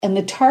And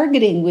the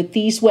targeting with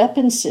these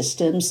weapon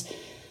systems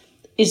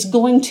is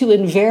going to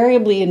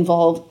invariably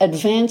involve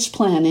advanced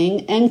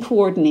planning and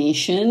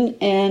coordination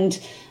and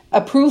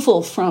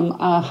approval from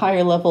a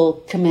higher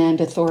level command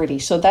authority.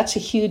 So that's a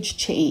huge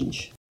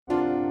change.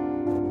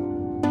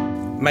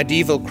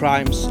 Medieval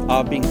crimes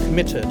are being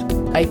committed.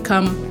 I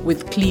come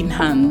with clean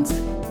hands.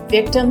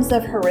 Victims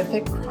of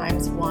horrific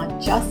crimes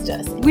want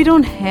justice. We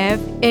don't have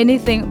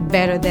anything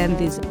better than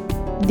this.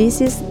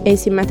 This is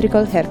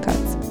Asymmetrical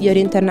Haircuts, your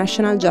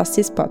international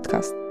justice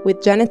podcast,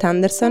 with Janet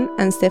Anderson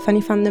and Stephanie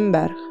van den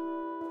Berg.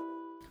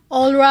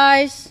 All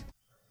rise.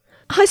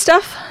 Hi,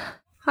 Steph.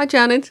 Hi,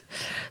 Janet.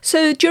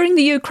 So during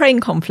the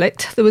Ukraine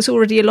conflict, there was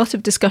already a lot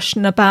of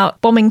discussion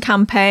about bombing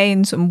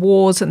campaigns and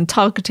wars and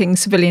targeting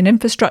civilian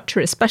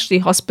infrastructure, especially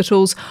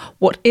hospitals.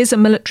 What is a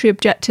military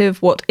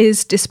objective? What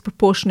is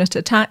disproportionate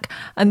attack?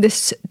 And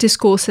this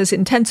discourse has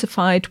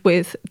intensified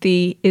with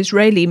the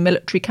Israeli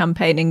military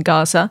campaign in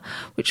Gaza,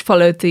 which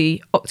followed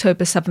the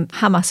October 7th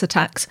Hamas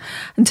attacks.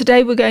 And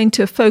today we're going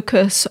to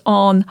focus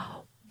on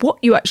what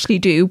you actually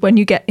do when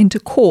you get into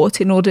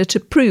court in order to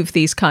prove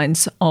these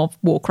kinds of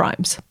war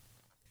crimes.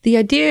 The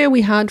idea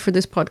we had for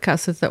this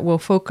podcast is that we'll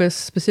focus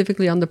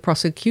specifically on the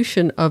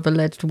prosecution of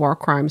alleged war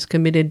crimes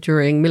committed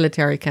during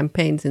military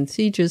campaigns and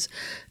sieges,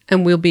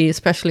 and we'll be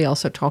especially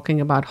also talking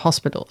about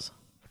hospitals.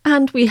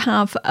 And we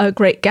have a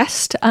great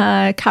guest,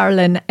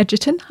 Carolyn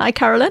Edgerton. Hi,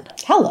 Carolyn.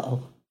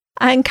 Hello.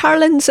 And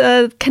Carolyn's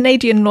a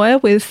Canadian lawyer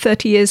with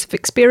 30 years of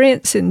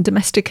experience in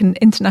domestic and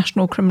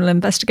international criminal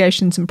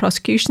investigations and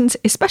prosecutions,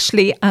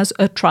 especially as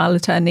a trial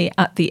attorney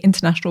at the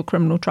International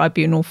Criminal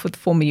Tribunal for the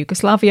former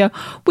Yugoslavia,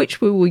 which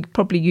we will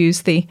probably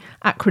use the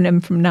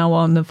acronym from now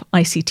on of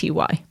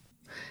ICTY.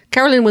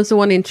 Carolyn was the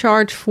one in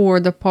charge for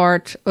the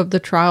part of the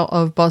trial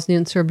of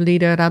Bosnian Serb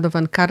leader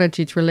Radovan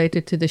Karadzic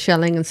related to the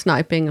shelling and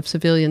sniping of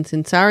civilians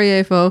in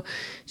Sarajevo.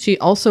 She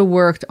also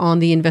worked on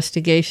the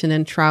investigation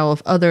and trial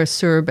of other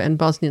Serb and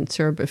Bosnian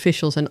Serb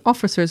officials and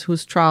officers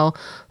whose trial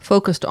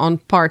focused on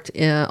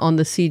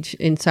the siege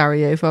in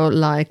Sarajevo,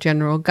 like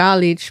General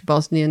Galic,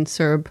 Bosnian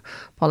Serb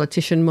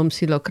politician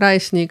Momcilo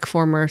Krajisnik,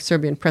 former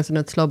Serbian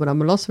President Slobodan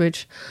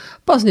Milosevic,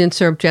 Bosnian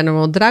Serb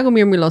General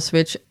Dragomir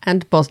Milosevic,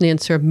 and Bosnian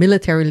Serb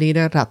military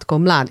leader Ratko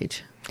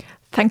Mladic.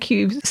 Thank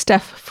you,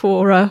 Steph,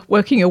 for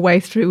working your way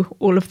through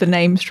all of the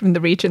names from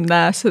the region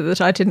there so that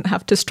I didn't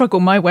have to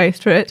struggle my way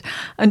through it.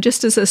 And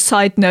just as a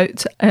side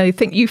note, I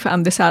think you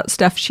found this out,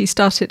 Steph, she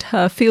started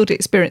her field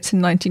experience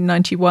in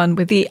 1991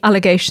 with the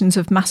allegations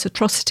of mass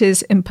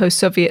atrocities in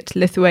post-Soviet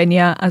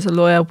Lithuania as a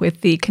lawyer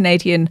with the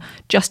Canadian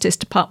Justice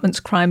Department's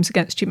Crimes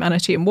Against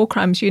Humanity and War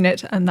Crimes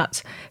Unit. And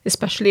that's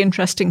especially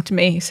interesting to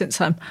me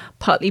since I'm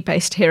partly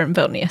based here in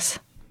Vilnius.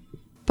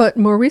 But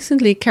more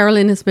recently,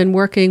 Carolyn has been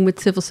working with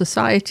civil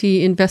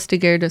society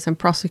investigators and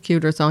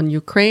prosecutors on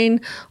Ukraine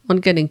on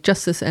getting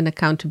justice and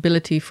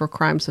accountability for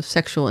crimes of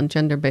sexual and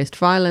gender-based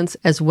violence,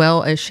 as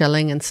well as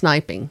shelling and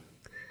sniping.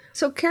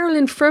 So,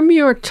 Carolyn, from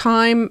your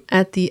time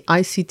at the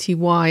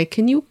ICTY,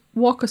 can you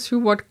walk us through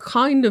what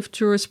kind of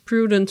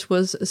jurisprudence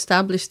was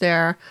established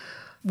there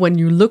when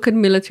you look at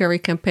military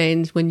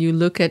campaigns, when you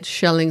look at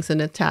shellings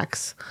and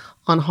attacks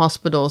on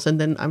hospitals? And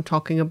then I'm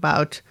talking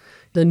about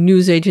the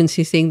news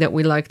agency thing that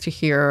we like to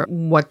hear.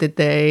 What did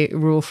they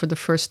rule for the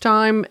first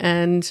time?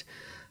 And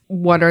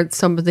what are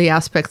some of the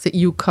aspects that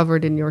you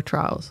covered in your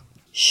trials?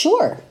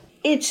 Sure.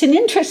 It's an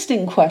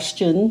interesting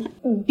question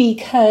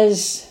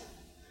because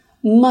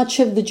much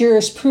of the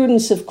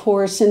jurisprudence, of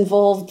course,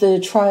 involved the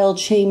trial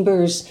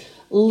chambers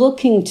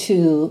looking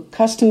to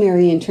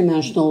customary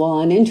international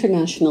law and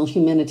international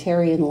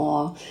humanitarian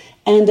law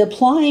and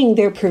applying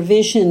their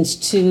provisions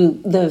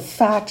to the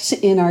facts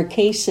in our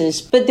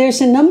cases. But there's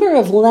a number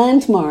of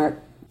landmark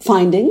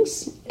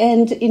findings,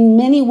 and in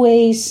many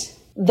ways,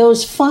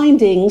 those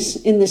findings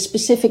in the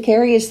specific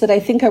areas that I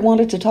think I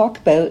wanted to talk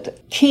about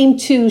came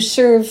to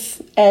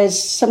serve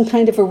as some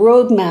kind of a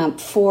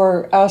roadmap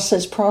for us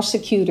as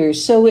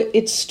prosecutors. So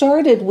it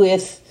started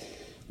with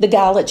the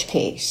Galic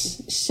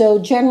case. So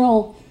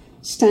General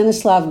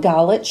Stanislav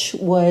Galic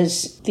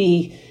was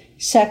the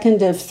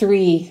second of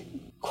three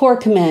corps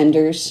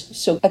commanders,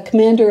 so a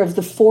commander of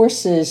the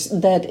forces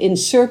that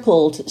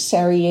encircled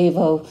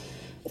Sarajevo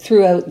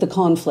throughout the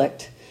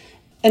conflict.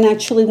 And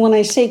actually, when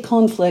I say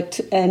conflict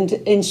and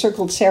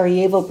encircled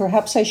Sarajevo,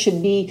 perhaps I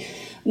should be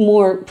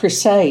more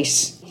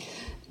precise.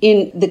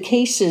 In the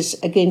cases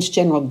against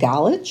General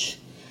Galic,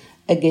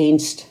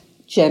 against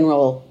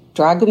General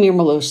Dragomir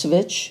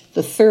Milosevic,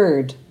 the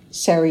third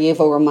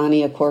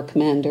Sarajevo-Romania Corps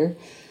commander,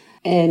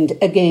 and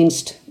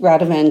against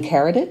Radovan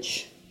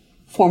Karadzic,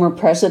 former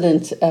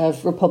president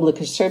of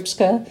Republika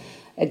Srpska,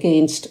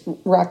 against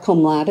Ratko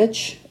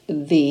Mladic,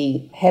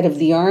 the head of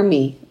the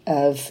army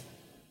of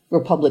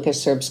Republika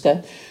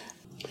Srpska.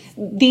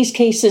 These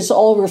cases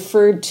all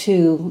referred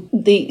to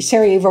the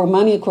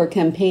Sarajevo-Romania Corps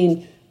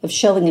campaign of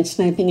shelling and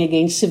sniping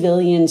against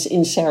civilians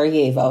in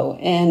Sarajevo.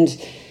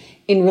 And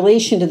in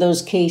relation to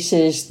those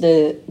cases,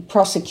 the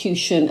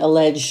prosecution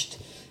alleged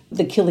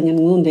the killing and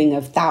wounding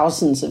of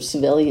thousands of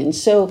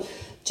civilians. So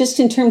just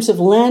in terms of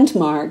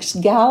landmarks, the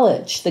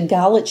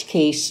Galic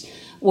case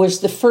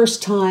was the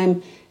first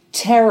time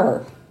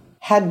terror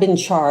had been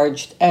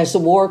charged as a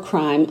war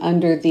crime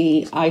under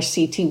the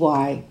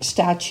ICTY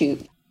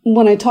statute.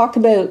 When I talk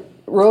about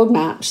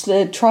roadmaps,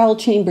 the trial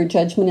chamber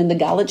judgment in the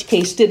Galich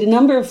case did a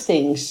number of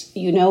things.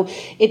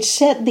 It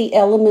set the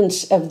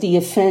elements of the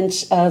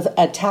offense of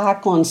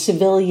attack on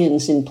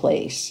civilians in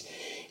place,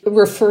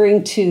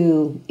 referring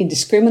to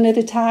indiscriminate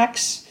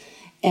attacks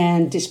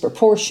and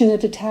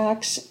disproportionate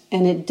attacks,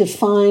 and it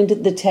defined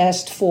the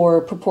test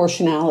for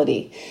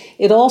proportionality.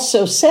 It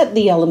also set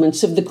the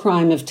elements of the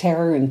crime of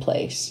terror in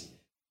place.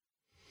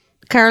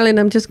 Carolyn,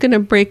 I'm just going to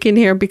break in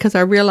here because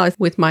I realized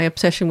with my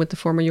obsession with the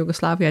former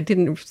Yugoslavia, I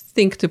didn't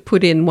think to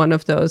put in one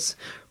of those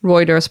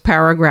Reuters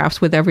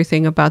paragraphs with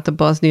everything about the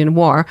Bosnian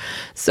War.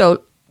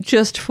 So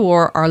just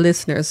for our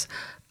listeners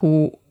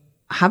who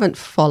haven't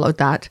followed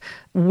that,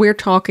 we're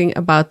talking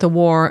about the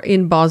war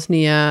in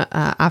Bosnia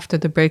after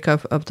the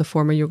breakup of the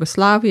former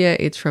Yugoslavia.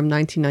 It's from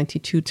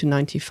 1992 to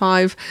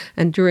 95.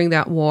 And during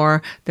that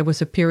war, there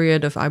was a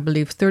period of, I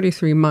believe,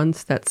 33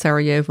 months that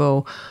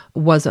Sarajevo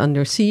was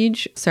under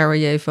siege.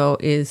 Sarajevo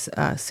is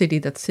a city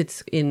that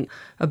sits in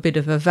a bit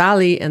of a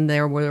valley, and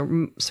they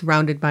were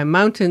surrounded by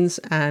mountains,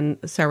 and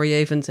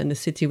Sarajevans, and the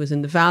city was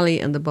in the valley,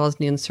 and the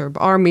Bosnian Serb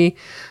army,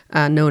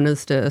 known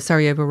as the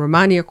Sarajevo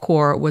Romania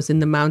Corps, was in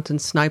the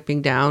mountains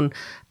sniping down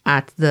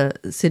at the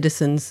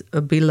citizens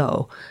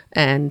below.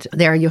 And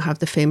there you have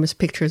the famous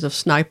pictures of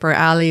Sniper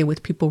Alley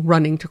with people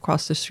running to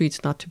cross the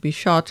streets not to be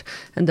shot.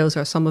 And those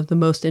are some of the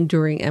most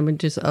enduring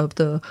images of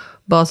the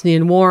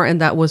Bosnian War. And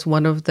that was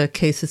one of the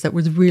cases that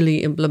was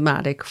really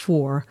emblematic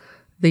for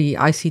the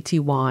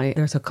ICTY.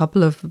 There's a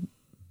couple of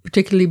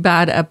particularly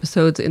bad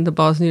episodes in the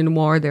Bosnian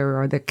War.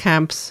 There are the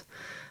camps.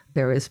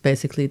 There is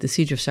basically the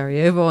siege of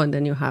Sarajevo, and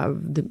then you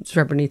have the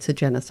Srebrenica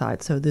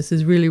genocide. So this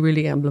is really,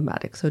 really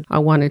emblematic. So I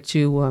wanted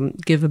to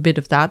give a bit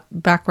of that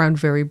background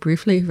very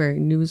briefly, very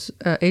news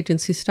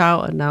agency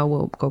style, and now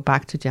we'll go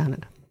back to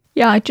Janet.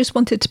 Yeah, I just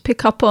wanted to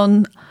pick up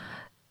on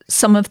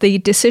some of the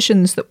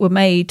decisions that were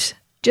made,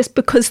 just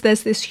because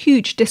there's this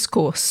huge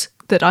discourse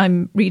that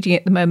I'm reading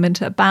at the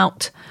moment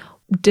about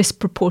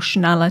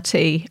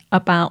disproportionality,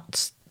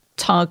 about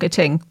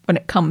targeting when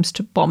it comes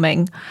to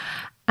bombing.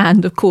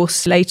 And of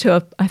course,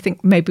 later, I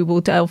think maybe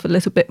we'll delve a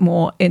little bit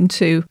more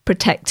into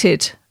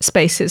protected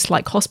spaces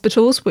like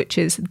hospitals, which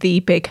is the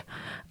big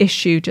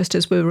issue, just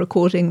as we're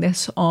recording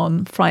this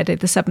on Friday,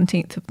 the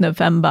 17th of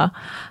November.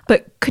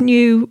 But can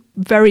you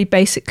very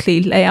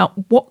basically lay out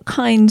what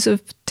kinds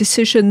of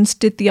decisions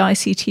did the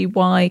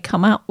ICTY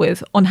come out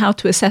with on how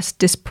to assess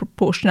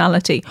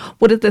disproportionality?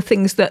 What are the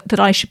things that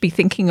I should be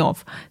thinking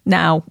of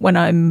now when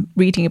I'm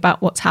reading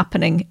about what's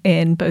happening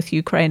in both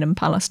Ukraine and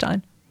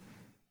Palestine?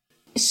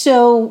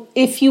 So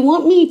if you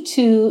want me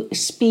to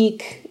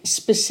speak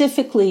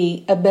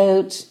specifically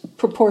about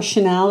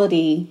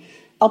proportionality,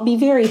 I'll be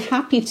very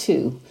happy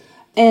to.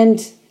 And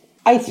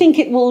I think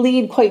it will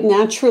lead quite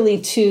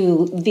naturally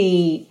to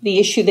the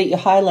issue that you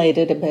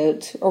highlighted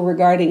about or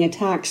regarding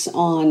attacks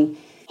on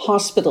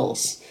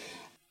hospitals.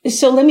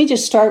 So let me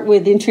just start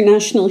with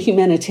international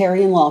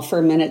humanitarian law for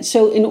a minute.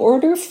 So in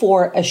order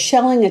for a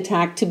shelling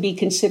attack to be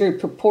considered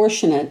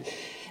proportionate,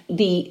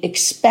 the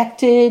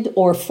expected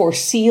or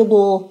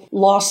foreseeable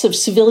loss of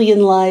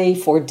civilian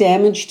life or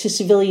damage to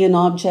civilian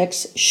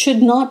objects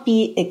should not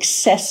be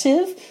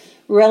excessive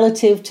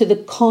relative to the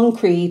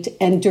concrete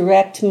and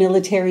direct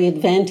military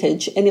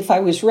advantage. And if I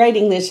was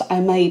writing this, I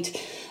might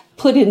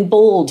put in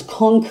bold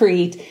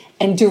concrete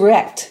and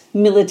direct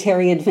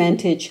military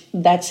advantage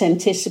that's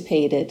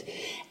anticipated.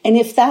 And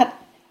if that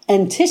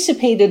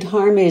anticipated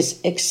harm is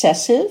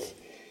excessive,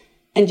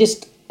 and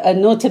just a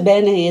nota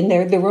bene in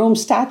there, the Rome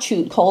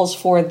Statute calls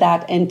for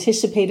that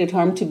anticipated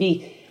harm to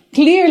be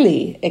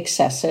clearly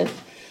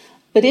excessive.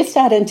 But if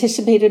that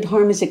anticipated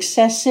harm is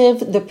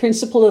excessive, the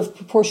principle of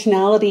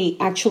proportionality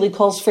actually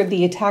calls for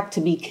the attack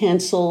to be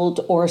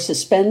cancelled or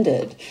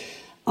suspended,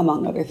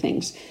 among other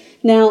things.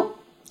 Now,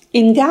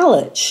 in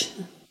Galich,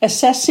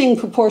 assessing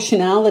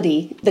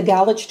proportionality, the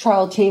Galich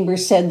trial chamber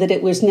said that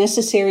it was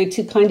necessary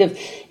to kind of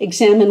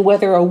examine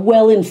whether a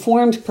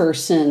well-informed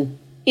person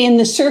in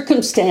the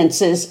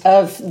circumstances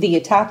of the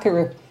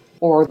attacker,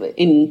 or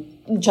in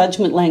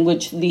judgment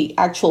language, the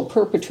actual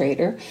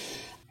perpetrator,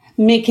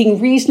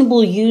 making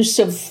reasonable use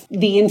of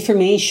the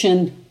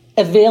information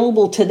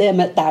available to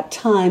them at that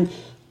time,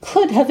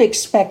 could have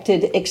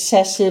expected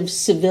excessive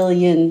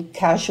civilian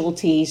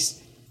casualties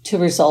to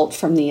result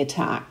from the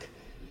attack.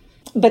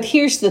 But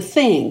here's the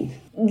thing.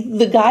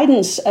 The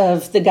guidance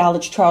of the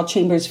Galich trial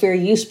chamber is very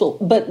useful,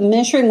 but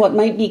measuring what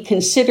might be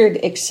considered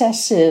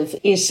excessive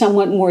is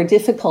somewhat more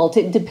difficult.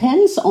 It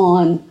depends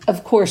on,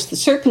 of course, the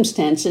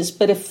circumstances,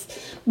 but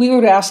if we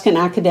were to ask an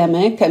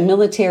academic, a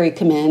military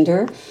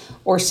commander,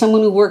 or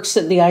someone who works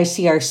at the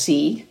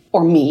ICRC,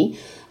 or me,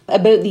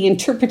 about the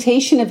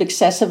interpretation of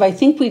excessive, I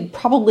think we'd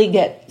probably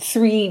get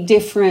 3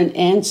 different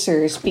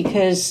answers,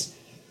 because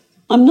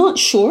I'm not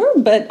sure,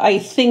 but I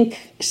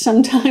think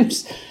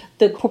sometimes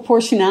the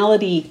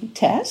proportionality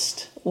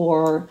test,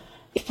 or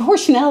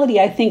proportionality,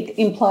 I think,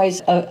 implies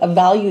a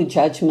value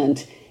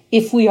judgment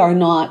if we are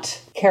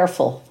not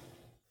careful.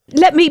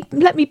 Let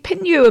me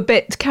pin you a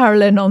bit,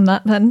 Carolyn, on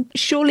that then.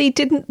 Surely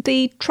didn't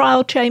the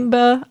trial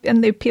chamber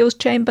and the appeals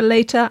chamber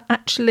later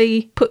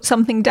actually put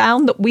something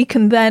down that we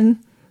can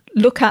then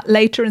look at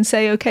later and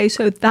say, okay,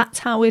 so that's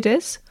how it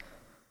is?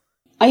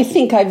 I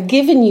think I've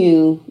given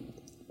you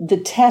the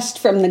test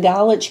from the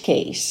Galich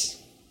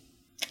case.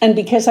 And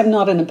because I'm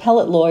not an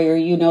appellate lawyer,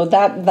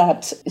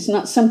 that is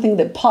not something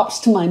that pops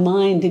to my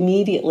mind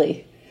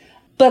immediately.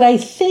 But I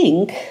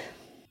think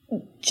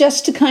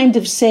just to kind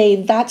of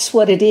say that's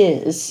what it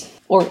is,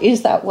 or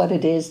is that what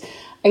it is,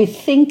 I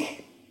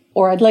think,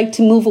 or I'd like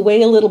to move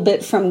away a little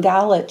bit from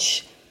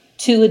Galich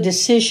to a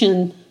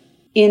decision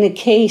in a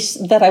case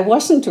that I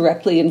wasn't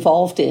directly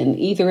involved in,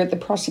 either at the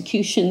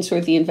prosecutions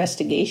or the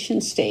investigation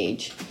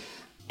stage.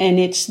 And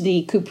it's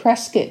the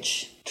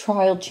Kupreskich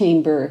trial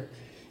chamber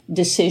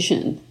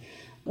decision,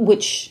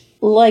 which,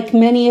 like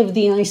many of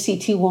the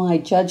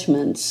ICTY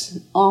judgments,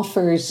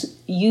 offers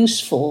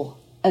useful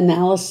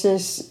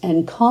analysis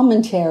and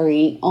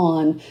commentary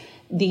on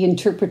the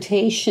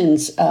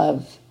interpretations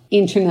of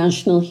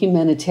international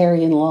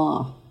humanitarian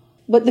law.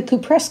 What the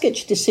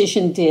Kupreskich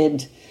decision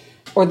did,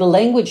 or the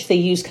language they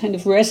used, kind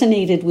of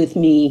resonated with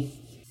me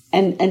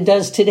and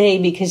does today,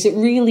 because it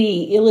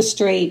really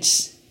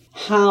illustrates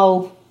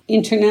how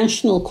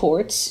international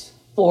courts,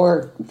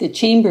 or the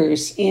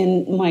chambers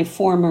in my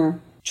former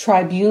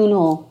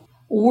tribunal,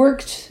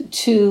 worked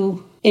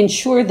to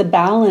ensure the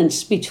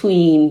balance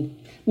between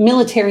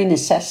military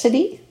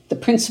necessity, the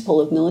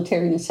principle of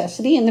military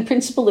necessity, and the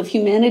principle of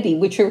humanity,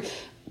 which are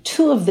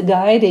two of the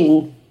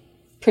guiding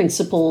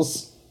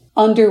principles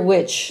under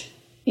which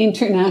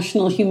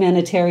international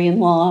humanitarian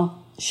law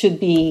should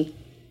be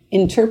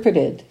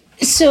interpreted.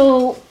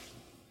 So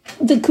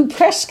the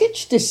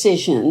Kupreskich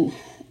decision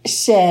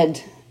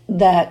said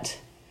that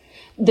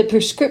the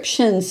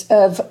prescriptions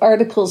of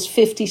Articles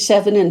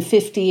 57 and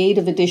 58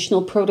 of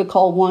Additional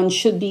Protocol 1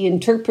 should be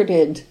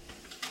interpreted.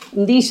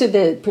 And these are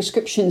the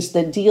prescriptions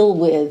that deal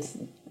with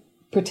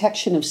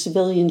protection of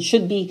civilians,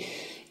 should be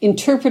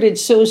interpreted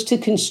so as to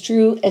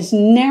construe as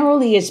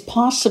narrowly as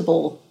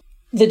possible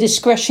the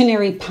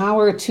discretionary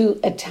power to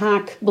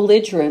attack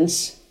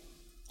belligerents,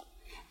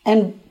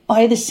 and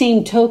by the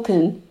same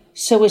token,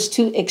 so as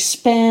to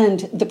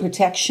expand the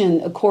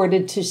protection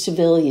accorded to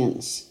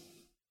civilians.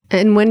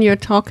 And when you're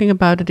talking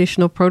about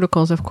additional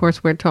protocols, of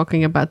course, we're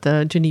talking about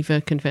the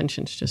Geneva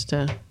Conventions, just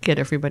to get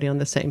everybody on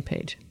the same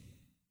page.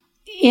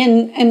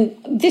 And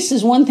this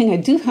is one thing I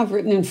do have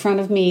written in front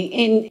of me.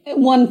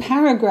 In one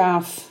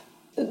paragraph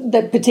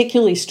that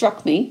particularly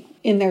struck me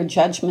in their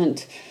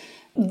judgment,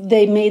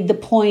 they made the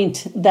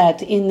point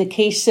that in the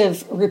case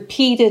of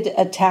repeated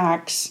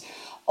attacks,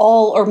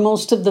 all or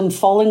most of them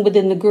falling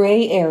within the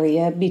gray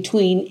area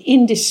between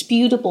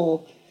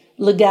indisputable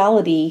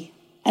legality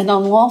and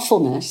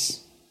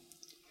unlawfulness,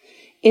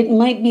 it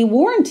might be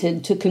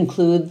warranted to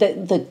conclude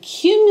that the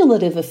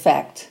cumulative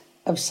effect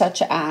of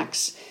such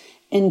acts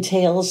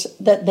entails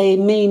that they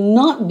may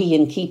not be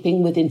in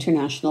keeping with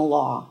international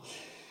law.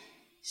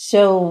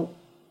 So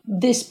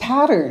this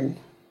pattern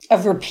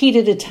of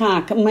repeated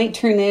attack might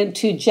turn out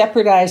to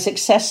jeopardize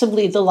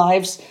excessively the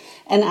lives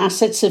and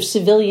assets of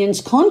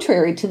civilians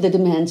contrary to the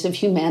demands of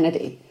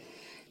humanity.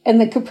 And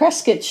the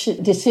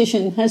Kupreskich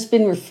decision has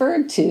been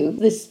referred to,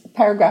 this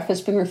paragraph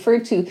has been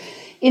referred to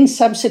in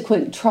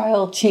subsequent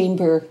trial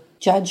chamber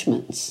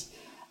judgments.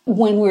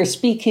 When we're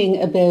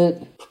speaking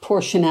about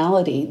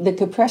proportionality, the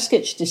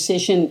Kupreskich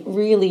decision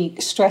really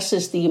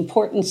stresses the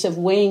importance of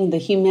weighing the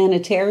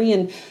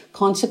humanitarian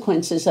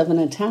consequences of an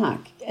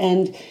attack,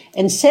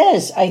 and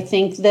says, I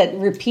think, that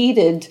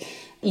repeated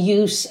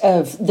use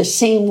of the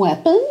same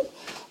weapon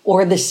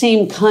or the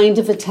same kind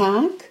of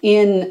attack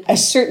in a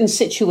certain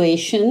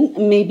situation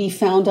may be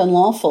found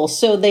unlawful.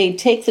 So they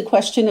take the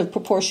question of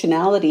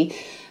proportionality,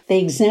 they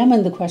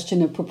examine the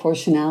question of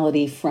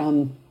proportionality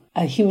from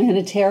a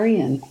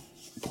humanitarian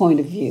point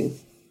of view.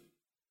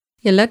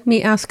 Yeah, let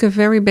me ask a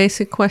very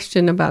basic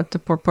question about the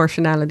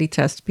proportionality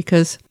test,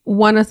 because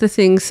one of the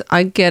things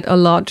I get a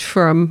lot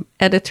from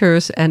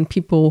editors and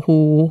people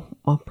who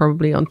are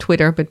probably on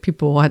Twitter, but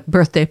people at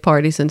birthday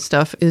parties and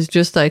stuff, is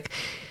just like,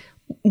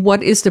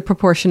 what is the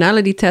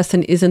proportionality test?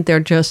 And isn't there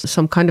just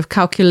some kind of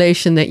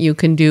calculation that you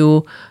can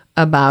do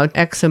about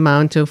X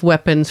amount of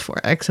weapons for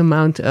X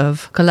amount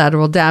of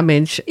collateral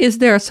damage? Is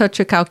there such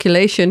a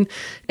calculation?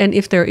 And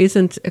if there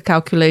isn't a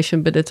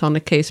calculation, but it's on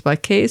a case by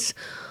case,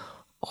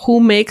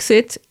 who makes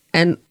it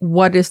and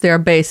what is their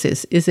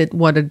basis? Is it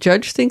what a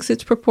judge thinks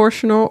it's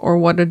proportional, or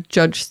what a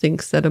judge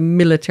thinks that a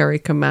military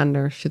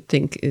commander should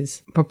think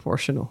is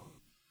proportional?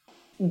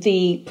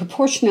 The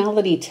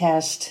proportionality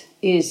test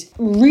is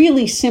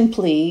really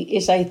simply,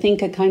 I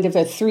think, a kind of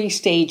a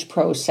three-stage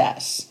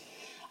process.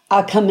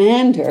 A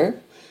commander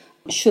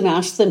should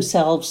ask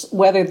themselves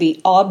whether the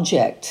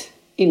object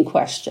in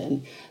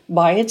question,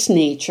 by its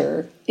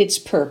nature, its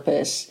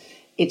purpose,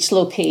 its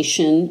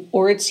location,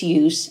 or its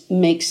use,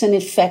 makes an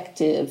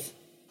effective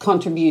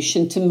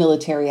contribution to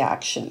military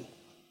action,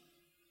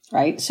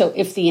 right? So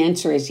if the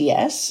answer is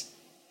yes,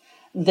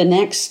 the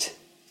next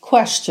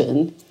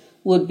question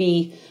would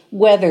be,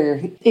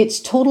 whether it's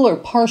total or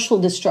partial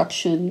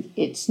destruction,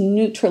 its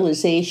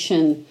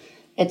neutralization,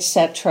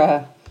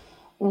 etc.,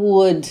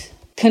 would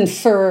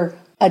confer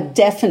a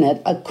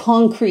definite, a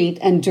concrete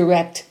and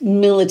direct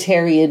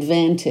military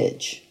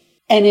advantage.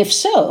 And if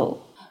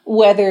so,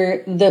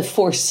 whether the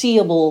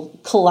foreseeable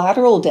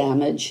collateral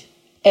damage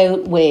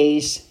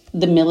outweighs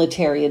the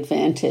military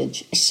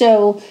advantage.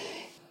 So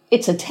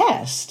it's a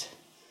test,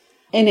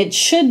 and it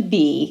should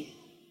be,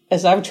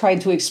 as I've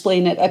tried to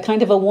explain it, a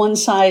kind of a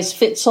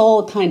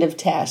one-size-fits-all kind of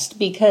test,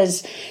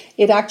 because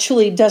it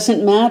actually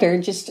doesn't matter,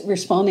 just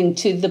responding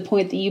to the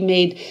point that you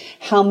made,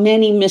 how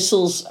many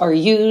missiles are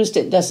used.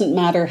 It doesn't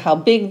matter how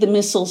big the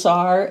missiles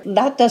are.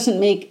 That doesn't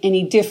make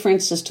any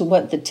difference as to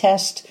what the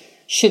test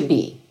should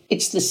be.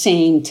 It's the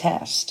same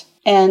test.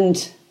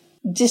 And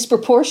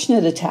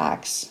disproportionate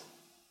attacks,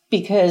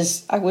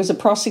 because I was a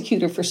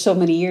prosecutor for so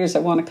many years, I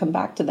want to come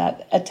back to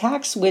that,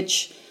 attacks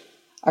which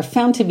are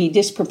found to be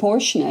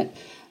disproportionate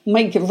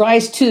might give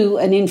rise to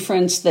an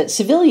inference that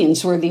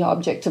civilians were the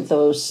object of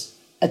those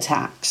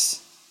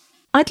attacks.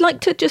 I'd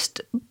like to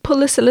just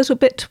pull us a little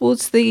bit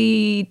towards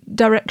the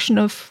direction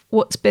of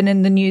what's been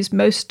in the news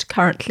most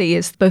currently,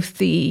 is both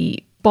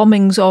the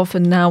bombings of,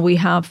 and now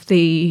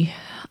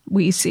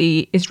we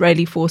see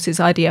Israeli forces,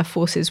 IDF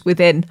forces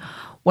within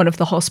one of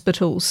the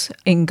hospitals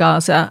in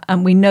Gaza.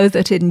 And we know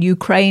that in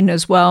Ukraine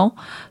as well,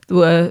 there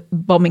were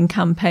bombing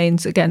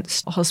campaigns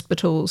against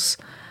hospitals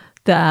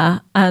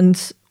there.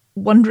 And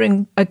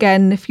wondering,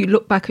 again, if you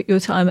look back at your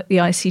time at the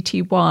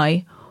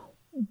ICTY,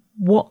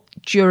 what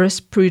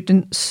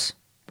jurisprudence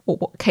or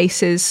what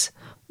cases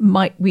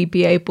might we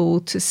be able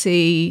to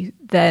see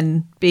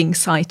then being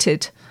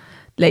cited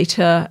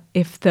later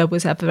if there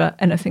was ever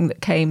anything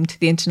that came to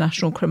the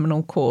International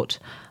Criminal Court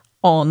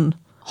on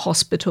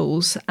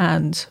hospitals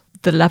and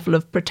the level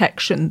of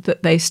protection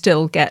that they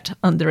still get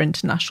under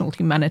international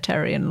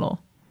humanitarian law?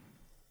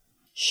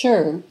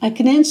 Sure. I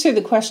can answer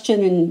the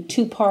question in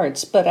two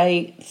parts, but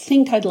I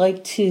think I'd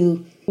like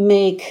to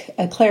make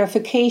a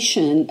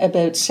clarification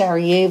about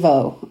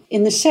Sarajevo.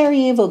 In the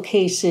Sarajevo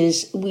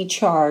cases, we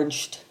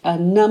charged a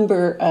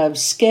number of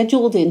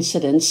scheduled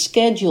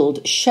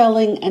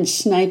shelling and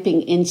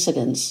sniping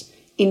incidents,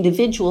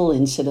 individual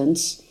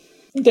incidents,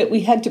 that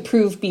we had to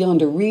prove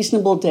beyond a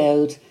reasonable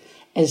doubt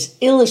as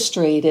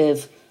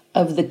illustrative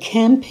of the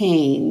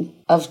campaign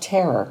of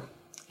terror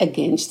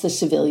against the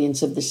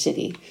civilians of the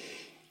city.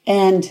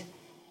 And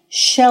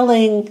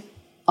shelling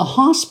a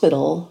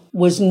hospital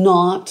was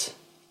not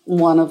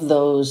one of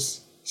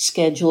those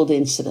scheduled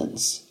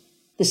incidents.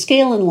 The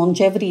scale and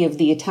longevity of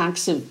the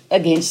attacks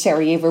against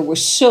Sarajevo were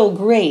so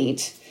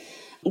great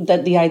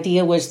that the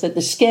idea was that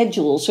the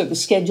schedules or the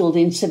scheduled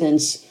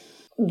incidents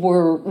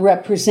were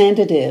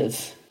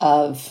representative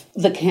of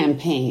the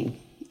campaign.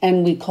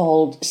 And we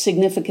called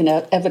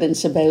significant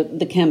evidence about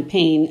the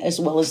campaign as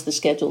well as the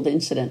scheduled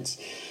incidents.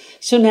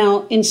 So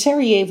now, in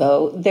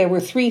Sarajevo, there were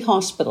 3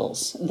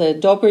 hospitals, the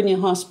Dobrinja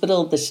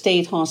Hospital, the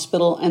State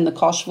Hospital, and the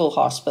Kosovo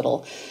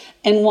Hospital.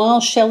 And while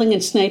shelling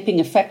and sniping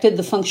affected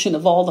the function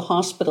of all the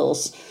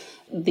hospitals,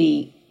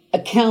 the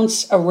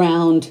accounts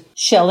around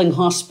shelling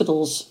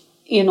hospitals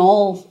in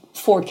all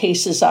 4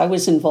 cases I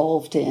was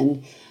involved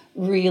in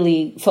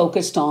really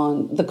focused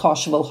on the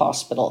Kosovo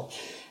Hospital.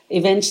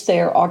 Events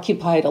there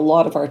occupied a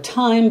lot of our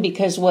time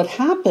because what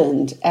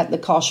happened at the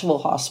Kosovo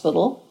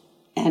Hospital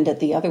and at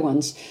the other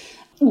ones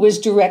was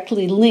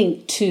directly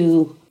linked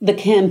to the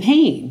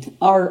campaign.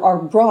 Our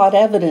broad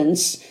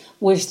evidence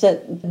was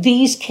that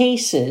these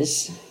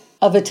cases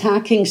of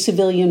attacking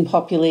civilian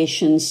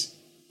populations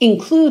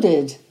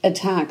included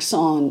attacks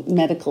on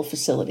medical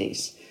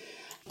facilities.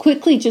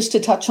 Quickly, just to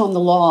touch on the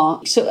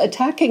law. So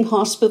attacking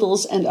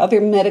hospitals and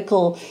other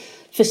medical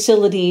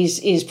facilities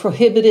is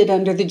prohibited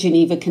under the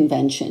Geneva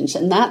Conventions,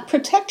 and that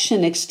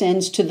protection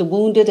extends to the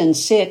wounded and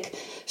sick,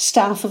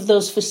 staff of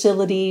those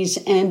facilities,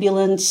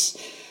 ambulance,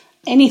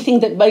 anything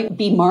that might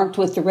be marked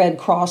with the Red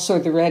Cross or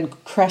the Red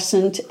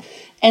Crescent.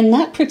 And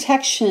that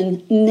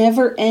protection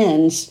never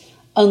ends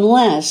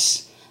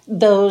unless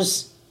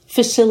those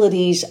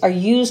facilities are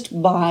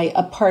used by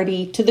a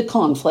party to the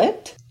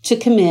conflict to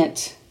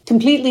commit,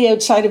 completely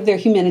outside of their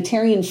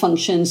humanitarian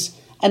functions,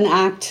 an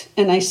act,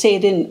 and I say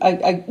it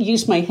I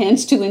use my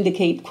hands to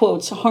indicate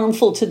quotes,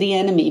 harmful to the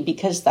enemy,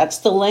 because that's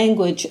the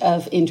language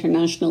of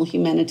international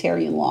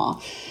humanitarian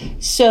law.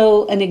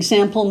 So an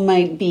example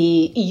might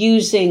be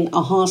using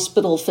a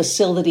hospital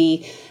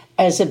facility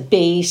as a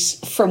base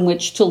from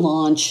which to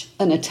launch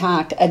an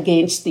attack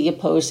against the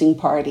opposing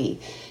party,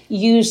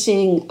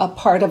 using a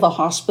part of a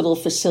hospital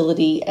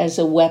facility as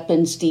a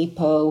weapons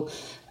depot,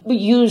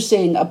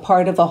 using a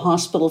part of a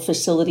hospital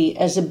facility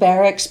as a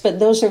barracks, but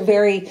those are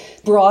very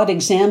broad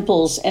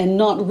examples and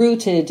not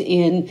rooted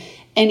in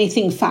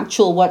anything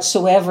factual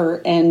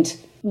whatsoever, and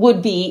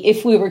would be,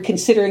 if we were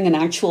considering an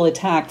actual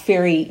attack,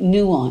 very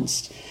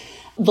nuanced.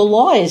 The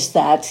law is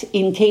that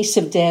in case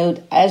of doubt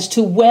as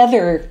to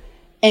whether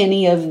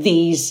any of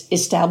these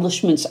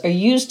establishments are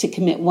used to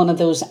commit one of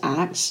those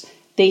acts,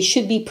 they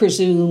should be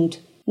presumed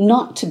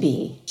not to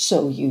be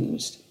so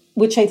used,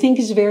 which I think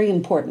is very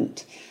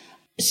important.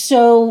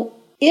 So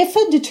If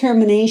a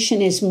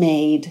determination is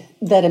made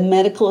that a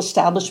medical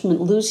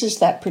establishment loses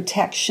that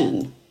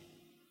protection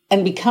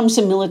and becomes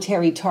a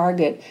military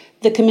target,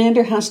 the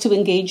commander has to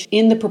engage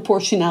in the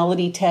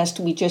proportionality test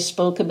we just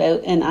spoke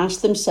about and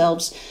ask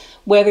themselves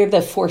whether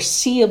the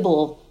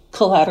foreseeable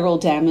collateral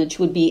damage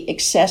would be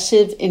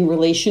excessive in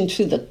relation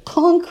to the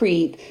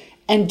concrete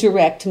and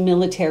direct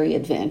military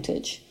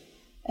advantage.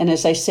 And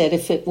as I said,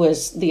 if it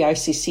was the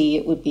ICC,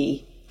 it would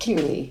be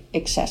clearly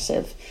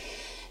excessive.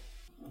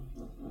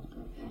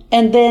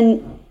 And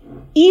then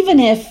even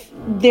if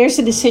there's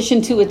a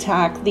decision to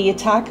attack, the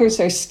attackers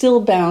are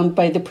still bound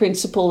by the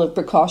principle of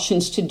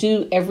precautions to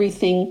do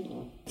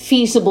everything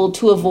feasible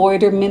to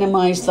avoid or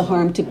minimize the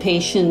harm to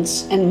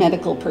patients and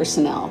medical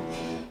personnel.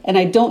 And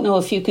I don't know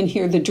if you can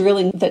hear the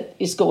drilling that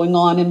is going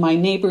on in my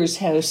neighbor's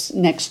house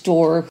next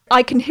door.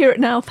 I can hear it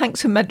now.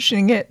 Thanks for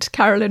mentioning it,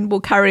 Carolyn. We'll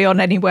carry on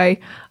anyway.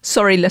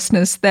 Sorry,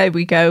 listeners. There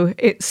we go.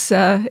 It's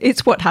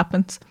what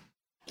happens.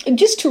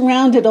 Just to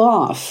round it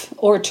off,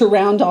 or to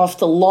round off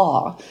the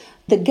law,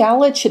 the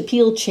Galich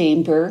Appeal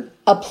Chamber,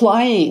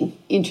 applying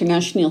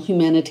international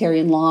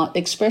humanitarian law,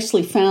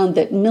 expressly found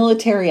that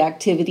military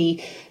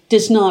activity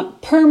does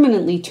not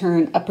permanently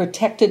turn a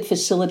protected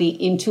facility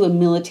into a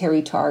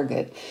military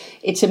target.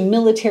 It's a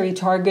military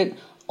target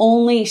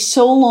only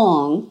so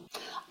long,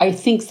 I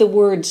think the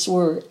words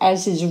were,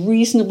 as is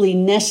reasonably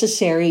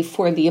necessary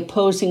for the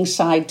opposing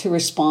side to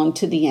respond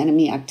to the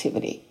enemy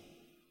activity.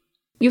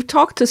 You've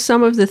talked to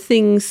some of the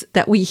things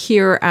that we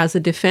hear as a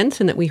defense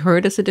and that we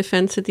heard as a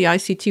defense at the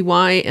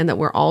ICTY, and that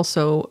we're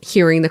also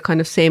hearing the kind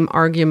of same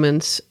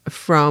arguments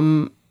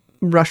from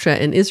Russia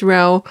and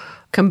Israel.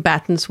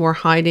 Combatants were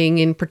hiding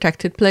in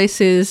protected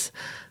places.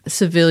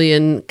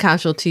 Civilian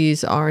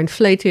casualties are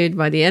inflated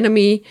by the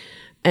enemy.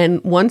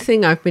 And one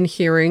thing I've been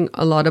hearing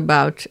a lot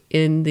about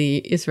in the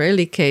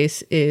Israeli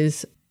case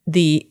is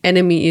the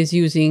enemy is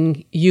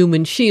using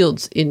human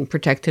shields in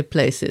protected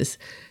places.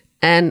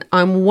 And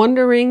I'm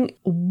wondering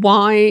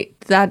why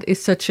that is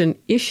such an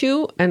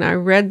issue. And I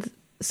read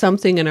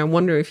something, and I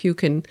wonder if you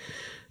can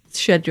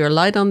shed your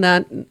light on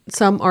that.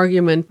 Some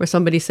argument where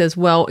somebody says,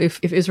 well, if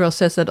Israel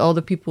says that all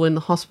the people in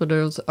the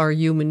hospitals are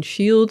human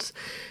shields,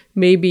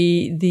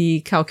 maybe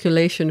the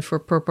calculation for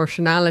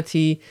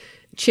proportionality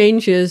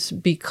changes,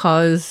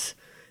 because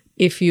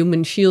if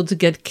human shields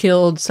get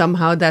killed,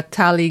 somehow that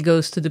tally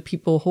goes to the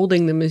people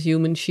holding them as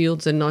human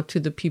shields and not to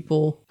the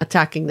people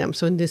attacking them.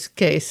 So in this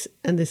case,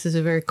 and this is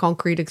a very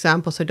concrete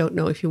example, so I don't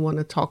know if you want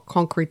to talk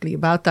concretely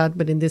about that,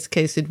 but in this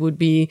case, it would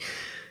be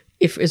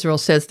if Israel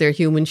says they're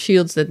human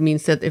shields, that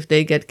means that if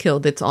they get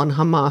killed, it's on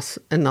Hamas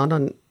and not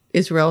on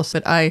Israel.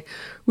 But I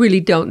really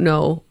don't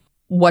know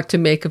what to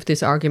make of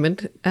this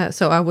argument.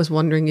 So I was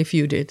wondering if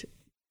you did.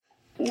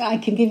 I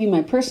can give you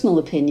my personal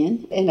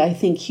opinion, and I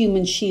think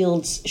human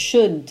shields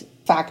should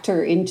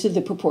factor into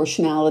the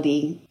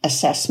proportionality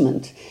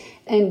assessment.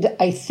 And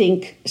I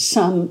think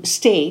some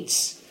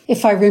states,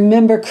 if I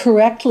remember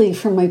correctly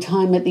from my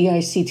time at the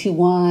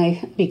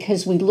ICTY,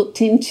 because we looked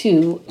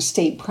into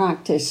state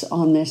practice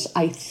on this,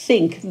 I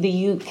think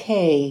the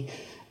UK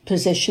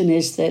position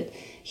is that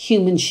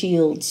human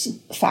shields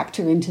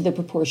factor into the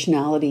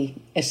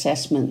proportionality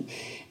assessment.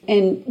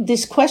 And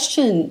this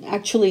question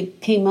actually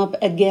came up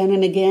again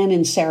and again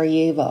in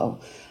Sarajevo.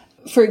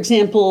 For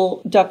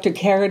example, Dr.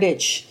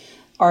 Karadzic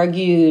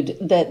argued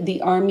that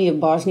the army of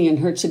Bosnia and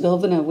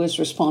Herzegovina was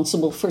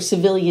responsible for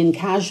civilian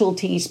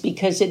casualties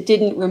because it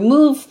didn't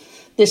remove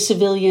the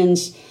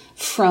civilians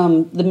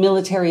from the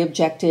military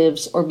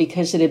objectives, or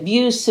because it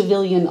abused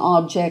civilian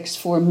objects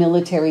for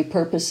military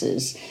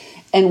purposes.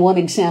 And one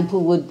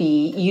example would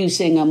be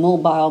using a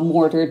mobile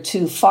mortar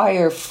to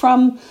fire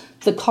from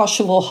the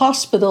Kosovo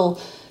hospital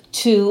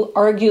to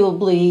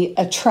arguably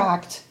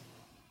attract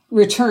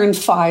return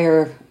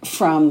fire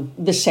from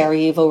the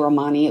Sarajevo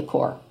Romania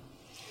Corps.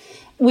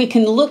 We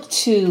can look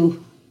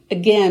to,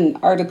 again,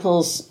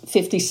 Articles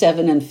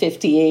 57 and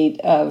 58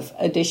 of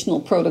Additional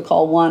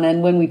Protocol 1.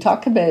 And when we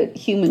talk about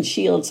human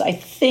shields, I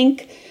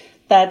think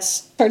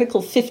that's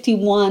Article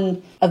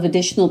 51 of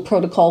Additional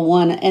Protocol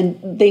 1. And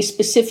they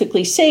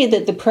specifically say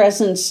that the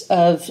presence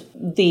of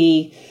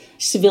the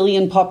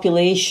civilian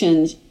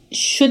population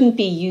shouldn't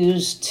be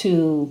used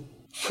to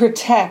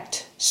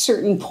protect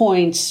certain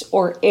points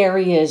or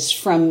areas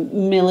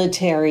from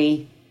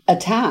military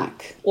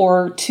attack,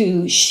 or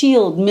to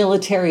shield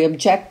military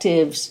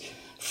objectives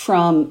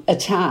from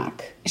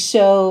attack.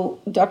 So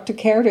Dr.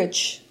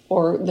 Karadzic,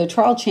 or the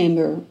trial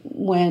chamber,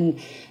 when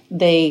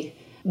they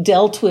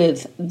dealt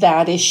with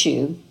that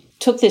issue,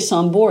 took this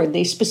on board.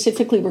 They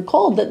specifically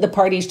recalled that the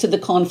parties to the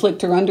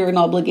conflict are under an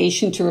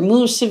obligation to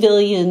remove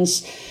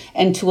civilians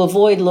and to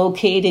avoid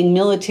locating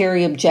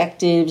military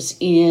objectives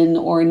in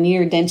or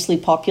near densely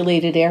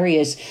populated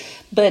areas.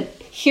 But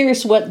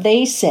here's what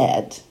they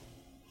said.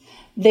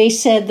 They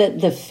said that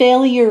the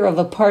failure of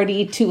a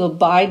party to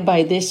abide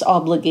by this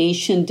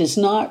obligation does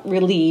not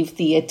relieve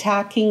the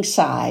attacking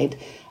side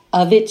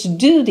of its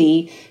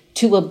duty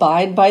to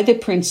abide by the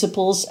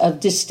principles of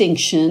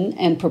distinction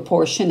and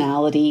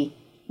proportionality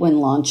when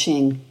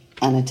launching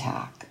an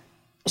attack.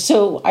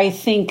 So I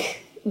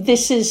think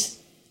this is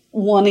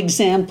one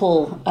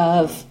example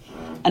of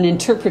an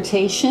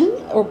interpretation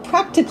or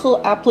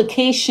practical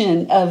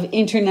application of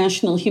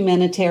international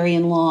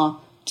humanitarian law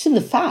to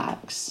the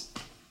facts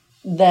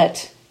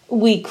that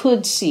we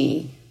could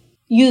see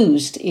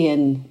used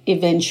in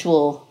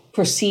eventual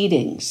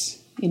proceedings.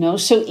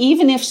 So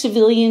even if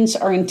civilians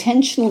are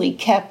intentionally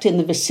kept in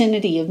the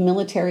vicinity of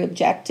military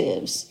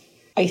objectives,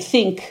 I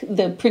think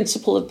the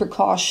principle of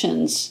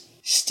precautions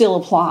still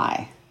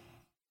apply.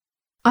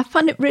 I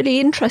find it really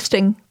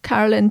interesting,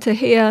 Carolyn, to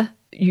hear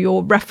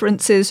your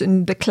references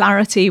and the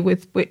clarity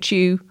with which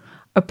you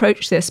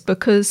approach this,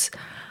 because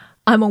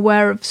I'm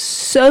aware of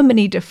so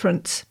many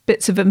different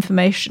bits of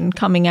information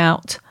coming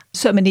out,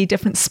 so many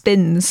different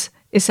spins,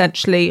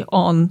 essentially,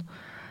 on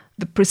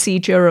the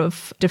procedure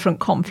of different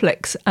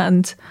conflicts.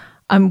 And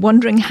I'm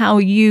wondering how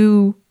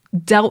you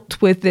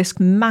dealt with this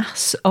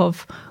mass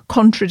of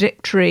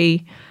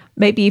contradictory,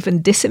 maybe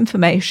even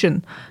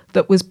disinformation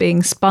that was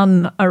being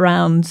spun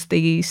around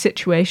the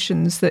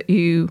situations that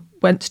you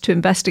went to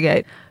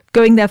investigate.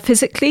 Going there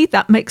physically,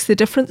 that makes the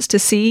difference to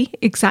see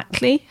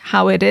exactly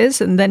how it is,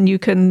 and then you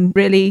can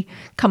really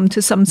come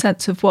to some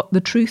sense of what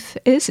the truth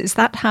is. Is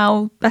that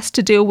how best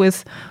to deal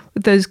with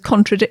those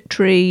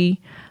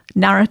contradictory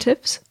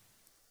narratives?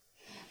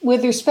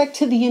 With respect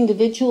to the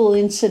individual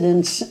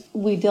incidents,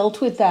 we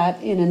dealt with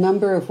that in a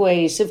number of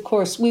ways. Of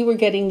course, we were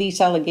getting these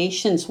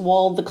allegations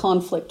while the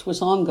conflict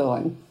was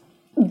ongoing.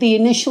 The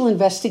initial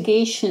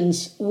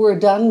investigations were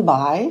done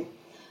by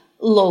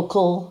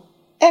local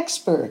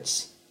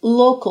experts,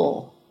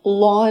 local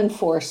law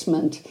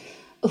enforcement,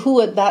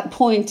 who at that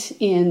point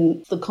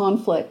in the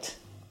conflict,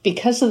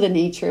 because of the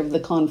nature of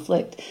the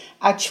conflict,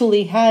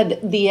 actually had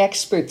the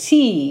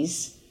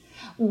expertise,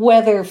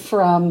 whether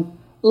from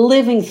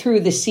living through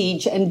the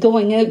siege and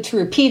going out to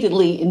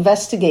repeatedly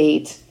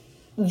investigate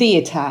the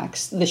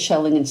attacks, the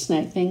shelling and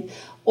sniping,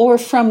 or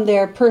from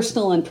their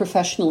personal and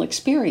professional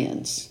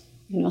experience.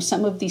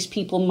 Some of these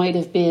people might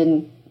have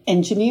been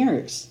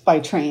engineers by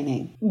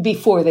training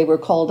before they were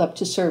called up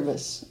to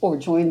service or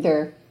joined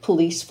their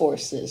police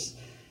forces.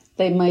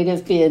 They might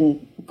have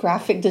been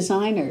graphic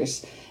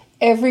designers.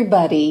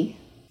 Everybody,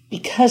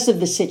 because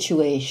of the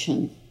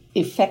situation,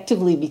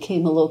 effectively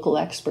became a local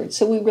expert.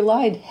 So we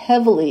relied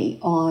heavily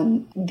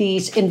on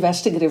these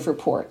investigative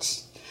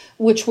reports,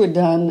 which were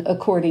done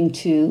according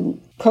to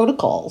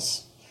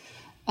protocols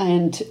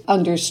and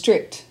under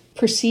strict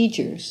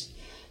procedures.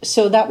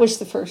 So that was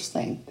the first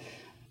thing.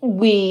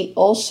 We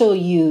also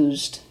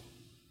used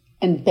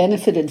and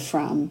benefited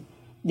from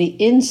the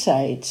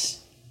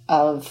insights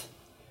of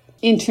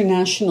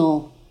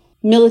international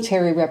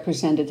military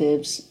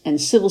representatives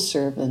and civil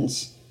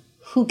servants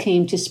who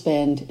came to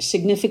spend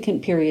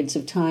significant periods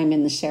of time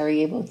in the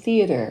Sarajevo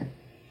theater.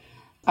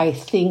 I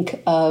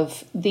think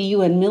of the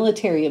UN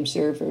military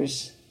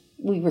observers.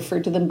 We refer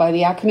to them by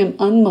the acronym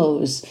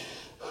UNMOs,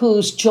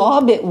 whose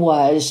job it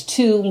was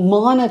to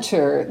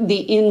monitor the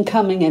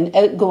incoming and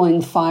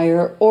outgoing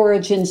fire,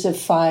 origins of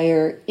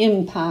fire,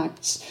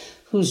 impacts,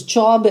 whose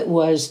job it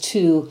was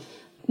to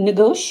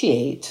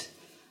negotiate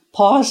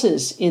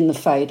pauses in the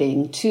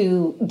fighting,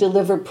 to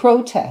deliver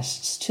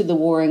protests to the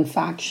warring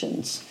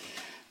factions.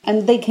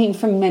 And they came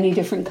from many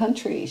different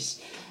countries.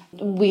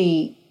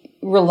 We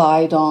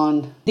relied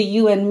on the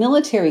UN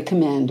military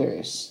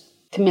commanders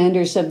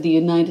of the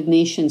United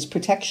Nations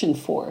Protection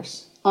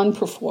Force,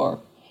 UNPROFOR,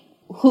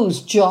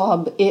 whose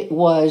job it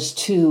was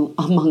to,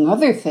 among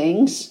other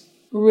things,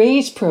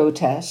 raise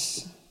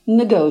protests,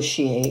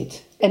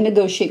 negotiate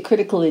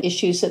critical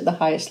issues at the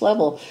highest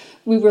level.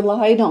 We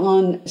relied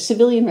on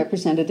civilian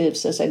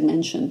representatives, as I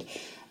mentioned,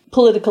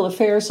 political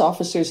affairs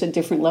officers at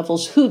different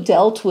levels who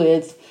dealt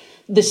with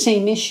the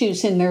same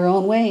issues in their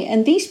own way.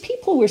 And these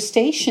people were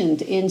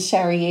stationed in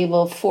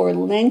Sarajevo for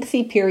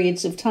lengthy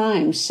periods of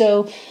time.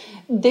 So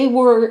they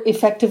were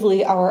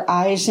effectively our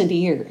eyes and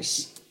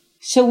ears.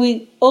 So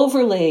we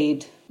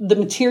overlaid the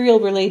material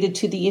related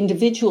to the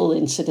individual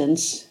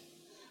incidents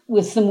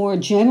with the more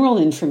general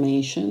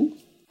information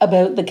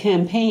about the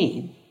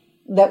campaign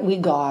that we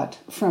got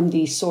from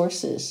these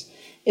sources.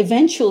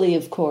 Eventually,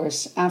 of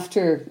course,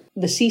 after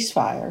the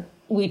ceasefire,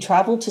 we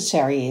traveled to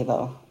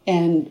Sarajevo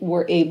and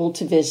were able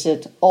to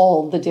visit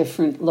all the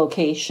different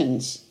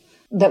locations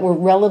that were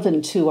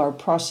relevant to our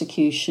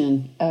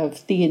prosecution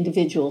of the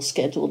individual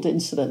scheduled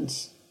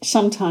incidents.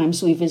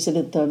 Sometimes we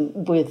visited them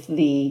with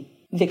the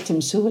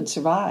victims who had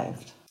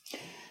survived.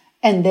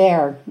 And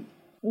there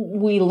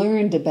we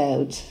learned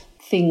about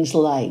things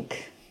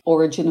like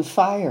origin of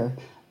fire.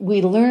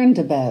 We learned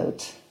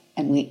about,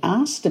 and we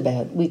asked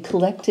about, we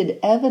collected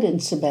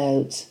evidence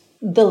about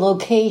the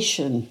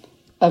location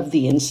of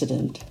the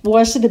incident.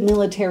 Was it a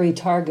military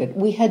target?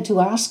 We had to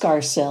ask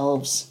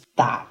ourselves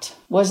that.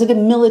 Was it a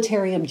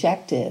military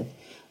objective?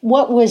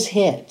 What was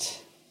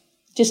hit?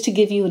 Just to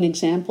give you an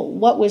example,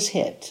 what was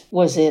hit?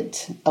 Was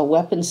it a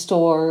weapons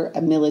store,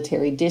 a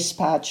military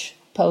dispatch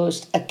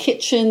post, a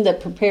kitchen that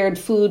prepared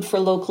food for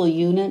local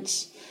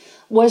units?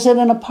 Was it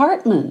an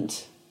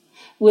apartment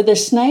with a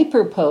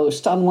sniper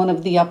post on one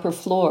of the upper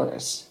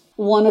floors?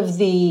 One of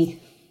the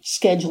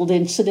scheduled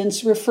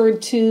incidents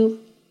referred to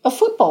a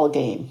football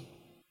game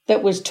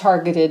that was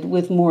targeted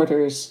with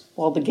mortars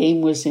while the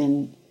game was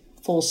in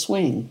full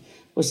swing?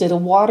 Was it a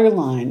water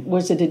line?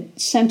 Was it a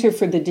center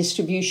for the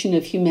distribution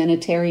of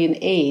humanitarian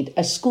aid,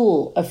 a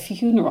school, a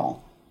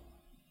funeral?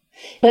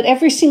 But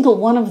every single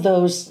one of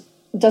those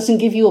doesn't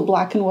give you a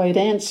black and white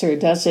answer,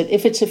 does it?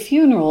 If it's a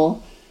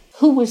funeral,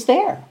 who was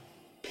there?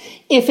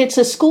 If it's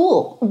a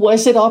school,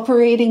 was it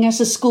operating as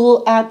a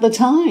school at the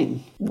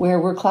time? Where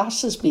were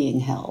classes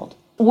being held?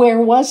 Where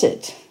was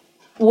it?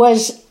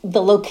 Was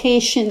the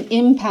location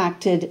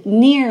impacted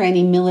near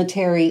any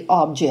military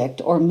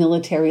object or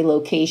military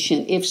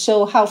location? If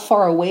so, how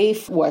far away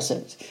was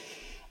it?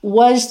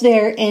 Was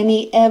there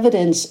any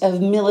evidence of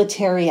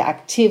military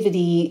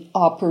activity,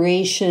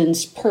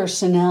 operations,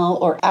 personnel,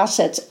 or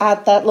assets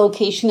at that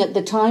location at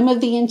the time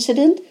of the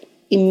incident,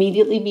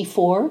 immediately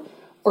before,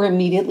 or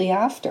immediately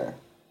after?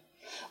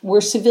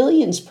 Were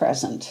civilians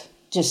present?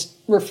 Just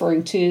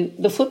referring to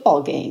the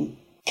football game.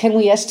 Can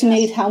we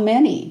estimate how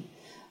many?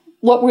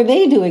 What were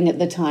they doing at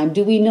the time?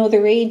 Do we know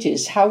their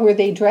ages? How were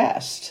they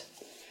dressed?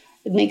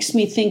 It makes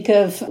me think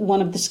of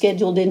one of the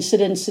scheduled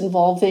incidents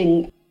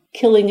involving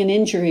killing and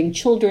injuring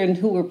children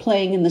who were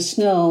playing in the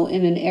snow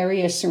in an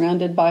area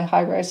surrounded by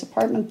high-rise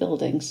apartment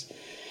buildings.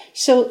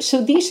 So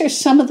these are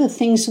some of the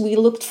things we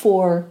looked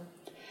for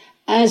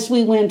as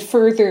we went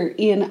further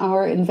in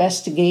our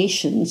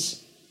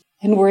investigations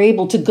and were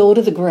able to go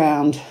to the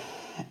ground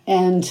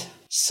and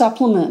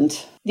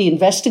supplement the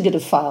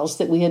investigative files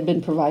that we had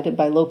been provided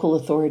by local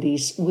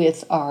authorities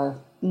with our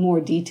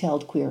more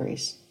detailed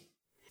queries.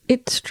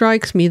 It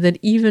strikes me that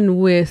even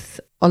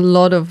with a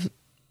lot of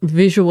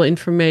visual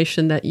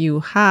information that you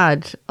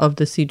had of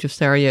the siege of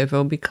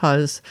Sarajevo,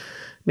 because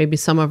maybe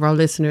some of our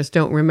listeners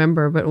don't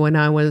remember, but when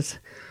I was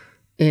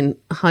in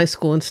high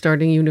school and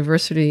starting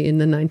university in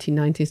the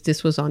 1990s,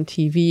 this was on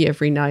TV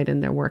every night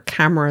and there were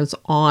cameras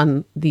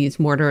on these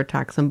mortar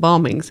attacks and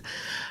bombings.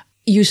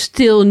 You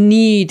still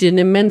need an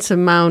immense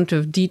amount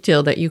of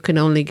detail that you can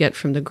only get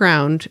from the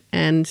ground.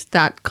 And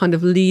that kind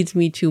of leads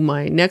me to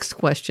my next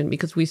question,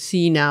 because we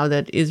see now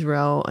that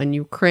Israel and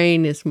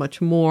Ukraine is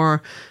much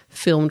more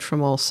filmed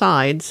from all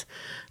sides.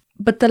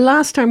 But the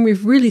last time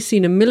we've really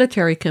seen a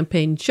military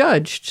campaign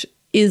judged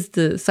is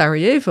the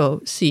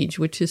Sarajevo siege,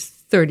 which is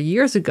 30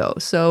 years ago.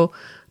 So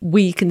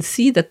we can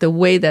see that the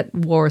way that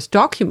war is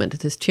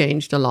documented has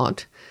changed a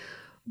lot.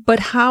 But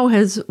how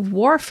has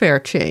warfare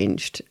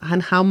changed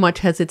and how much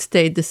has it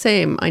stayed the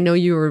same? I know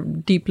you're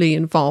deeply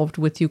involved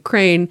with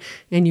Ukraine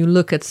and you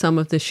look at some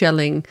of the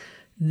shelling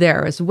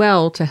there as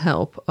well to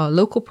help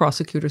local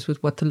prosecutors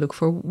with what to look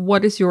for.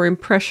 What is your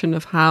impression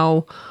of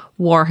how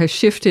war has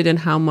shifted and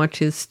how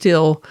much is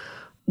still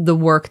the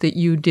work that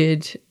you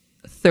did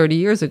 30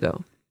 years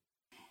ago?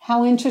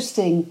 How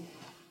interesting.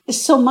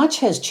 So much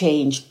has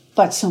changed,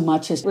 but so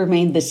much has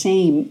remained the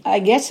same. I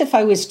guess if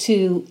I was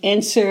to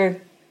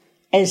answer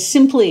as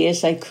simply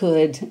as I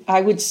could,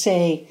 I would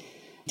say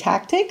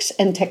tactics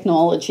and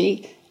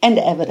technology and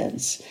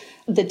evidence.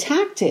 The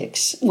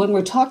tactics, when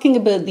we're talking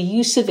about the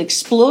use of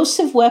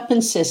explosive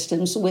weapon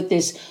systems with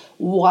this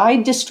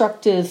wide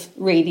destructive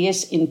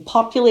radius in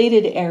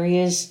populated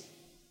areas,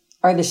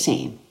 are the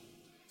same.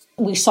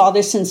 We saw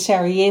this in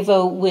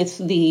Sarajevo with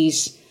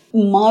these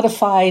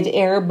modified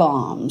air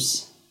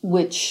bombs,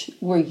 which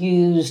were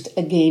used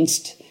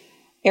against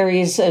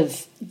areas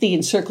of the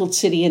encircled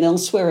city and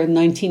elsewhere in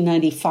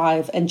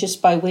 1995. And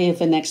just by way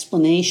of an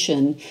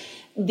explanation,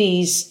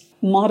 these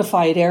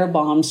modified air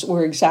bombs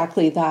were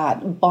exactly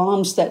that,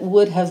 bombs that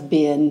would have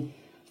been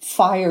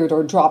fired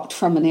or dropped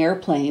from an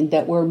airplane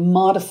that were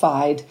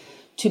modified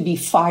to be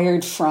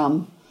fired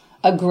from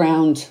a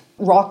ground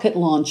rocket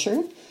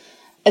launcher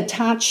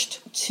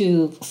attached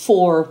to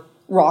 4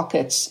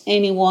 rockets,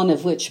 any one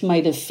of which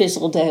might have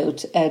fizzled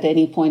out at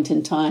any point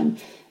in time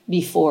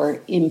before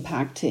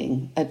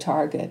impacting a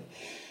target.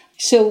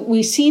 So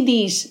we see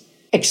these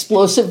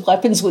explosive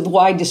weapons with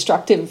wide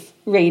destructive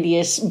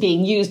radius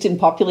being used in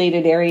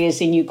populated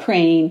areas in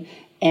Ukraine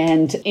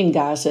and in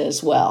Gaza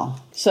as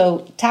well.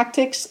 So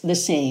tactics, the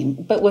same.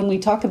 But when we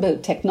talk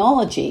about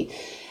technology,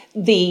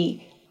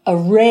 the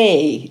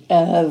array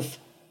of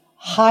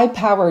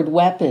high-powered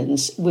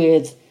weapons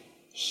with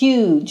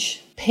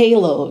huge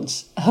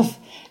payloads of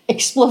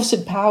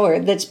explosive power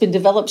that's been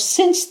developed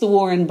since the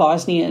war in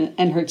Bosnia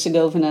and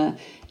Herzegovina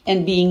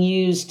and being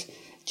used,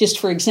 just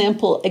for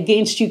example,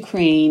 against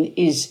Ukraine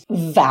is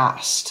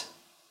vast.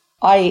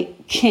 I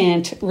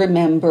can't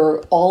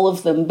remember all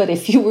of them, but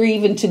if you were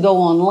even to go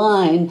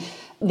online,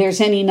 there's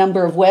any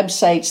number of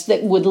websites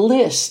that would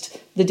list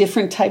the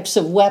different types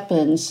of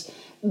weapons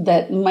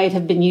that might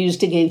have been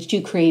used against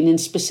Ukraine in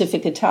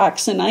specific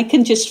attacks. And I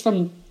can just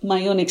from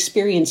my own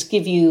experience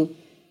give you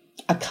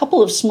a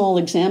couple of small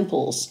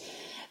examples.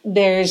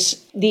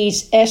 There's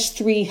these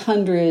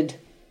S-300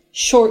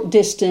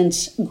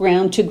 short-distance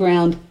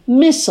ground-to-ground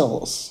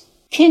missiles,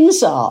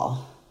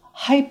 Kinzhal,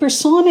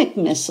 hypersonic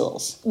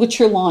missiles, which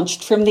are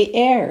launched from the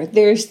air.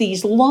 There's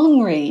these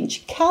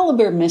long-range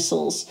Caliber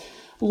missiles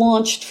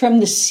launched from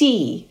the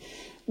sea,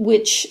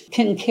 which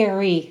can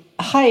carry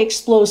high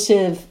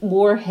explosive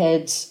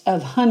warheads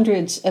of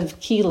hundreds of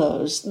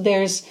kilos.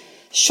 There's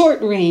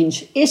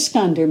short-range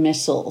Iskander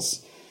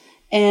missiles,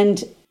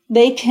 and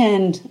they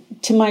can,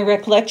 to my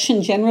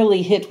recollection,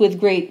 generally hit with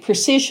great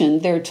precision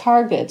their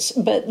targets,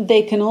 but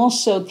they can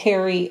also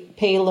carry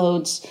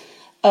payloads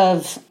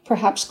of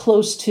perhaps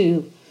close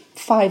to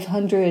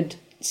 500,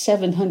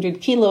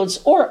 700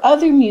 kilos or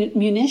other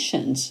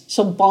munitions.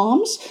 So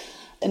bombs,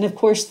 and of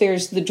course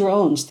there's the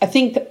drones. I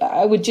think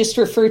I would just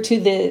refer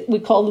to we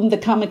call them the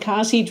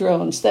kamikaze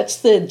drones. That's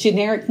the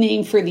generic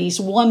name for these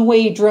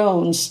one-way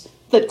drones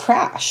that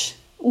crash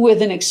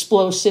with an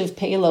explosive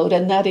payload,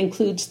 and that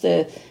includes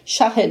the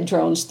Shahed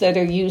drones that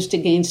are used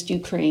against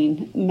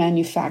Ukraine,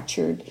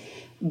 manufactured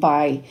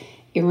by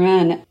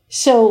Iran.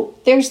 So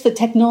there's the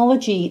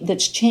technology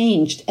that's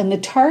changed, and the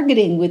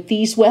targeting with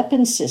these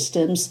weapon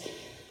systems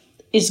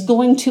is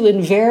going to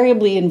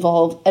invariably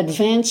involve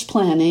advanced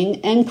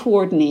planning and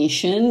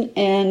coordination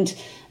and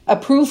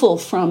approval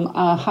from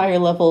a higher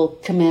level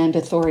command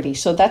authority.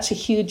 So that's a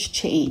huge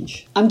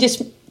change. I'm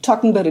just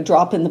talking about a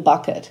drop in the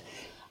bucket.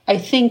 I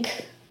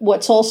think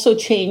what's also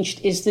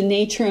changed is the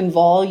nature and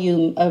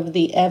volume of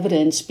the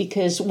evidence,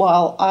 because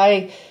while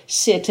I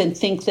sit and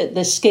think that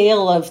the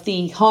scale of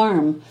the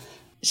harm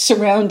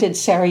surrounded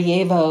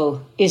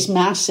Sarajevo is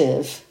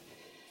massive,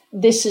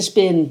 this has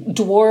been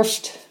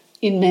dwarfed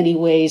in many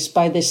ways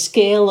by the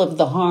scale of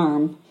the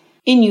harm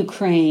in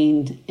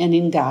Ukraine and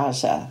in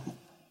Gaza.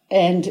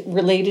 And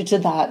related to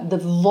that, the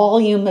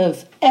volume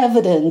of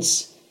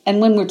evidence,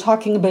 and when we're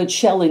talking about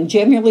shelling,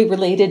 generally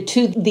related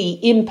to the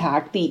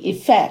impact, the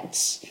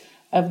effects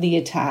of the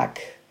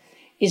attack,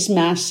 is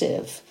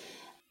massive.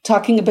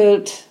 Talking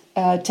about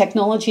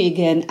technology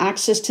again,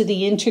 access to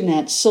the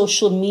internet,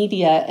 social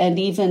media, and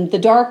even the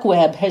dark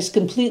web has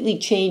completely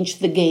changed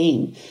the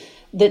game.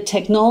 That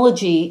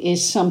technology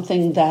is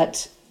something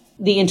that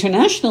the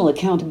international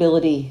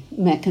accountability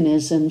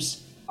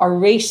mechanisms are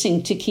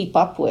racing to keep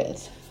up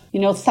with. You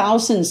know,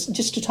 thousands,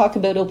 just to talk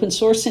about open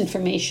source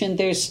information,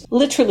 there's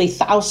literally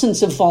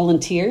thousands of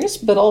volunteers,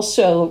 but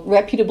also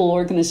reputable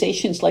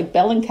organizations like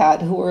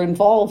Bellingcat who are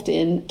involved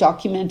in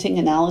documenting,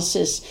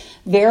 analysis,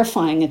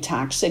 verifying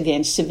attacks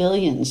against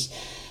civilians.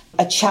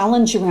 A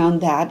challenge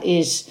around that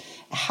is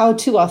how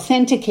to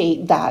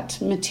authenticate that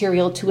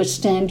material to a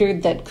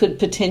standard that could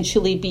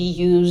potentially be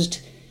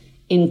used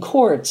in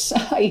courts.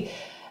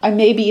 I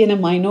may be in a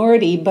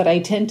minority, but I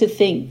tend to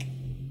think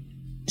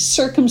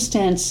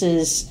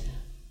circumstances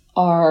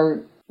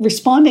are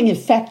responding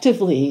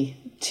effectively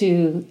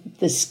to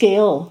the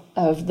scale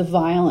of the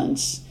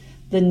violence,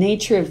 the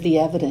nature of the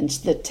evidence,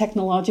 that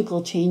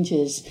technological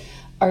changes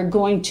are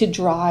going to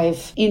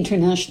drive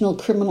international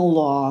criminal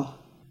law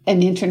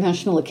and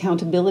international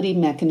accountability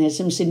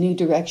mechanisms in new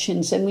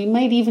directions. And we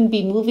might even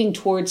be moving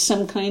towards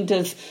some kind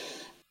of,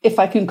 if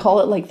I can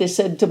call it like this,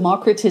 a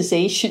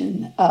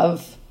democratization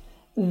of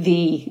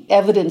the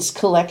evidence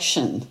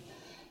collection,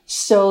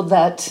 so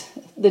that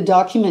the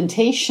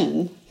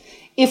documentation,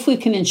 if we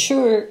can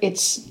ensure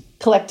it's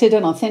collected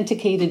and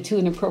authenticated to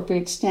an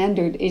appropriate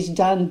standard, is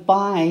done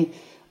by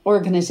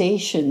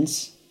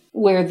organizations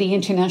where the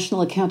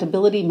international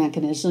accountability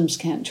mechanisms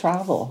can't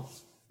travel.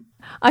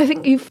 I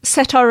think you've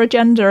set our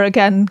agenda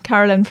again,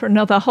 Carolyn, for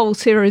another whole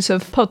series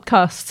of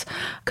podcasts,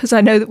 because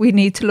I know that we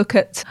need to look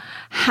at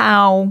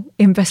how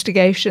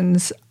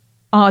investigations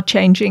are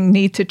changing,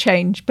 need to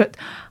change. But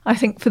I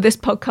think for this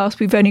podcast,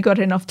 we've only got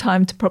enough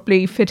time to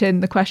probably fit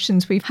in the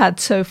questions we've had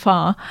so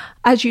far.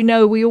 As you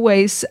know, we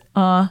always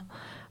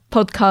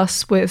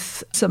podcasts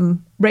with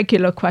some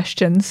regular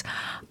questions.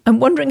 I'm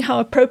wondering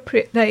how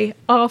appropriate they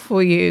are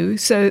for you.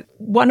 So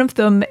one of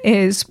them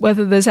is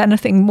whether there's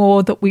anything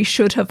more that we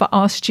should have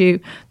asked you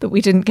that we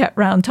didn't get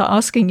round to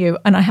asking you.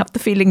 And I have the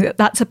feeling that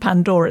that's a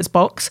Pandora's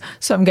box.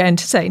 So I'm going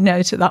to say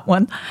no to that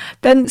one.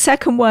 Then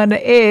second one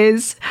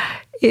is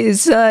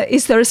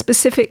there a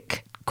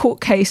specific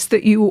court case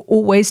that you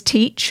always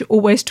teach,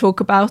 always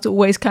talk about,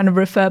 always kind of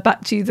refer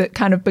back to, that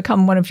kind of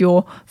become one of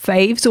your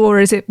faves? Or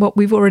is it what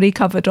we've already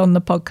covered on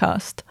the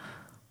podcast?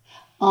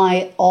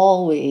 I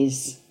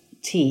always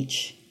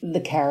teach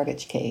the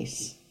Carritage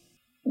case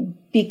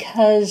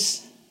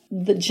because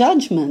the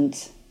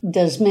judgment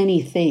does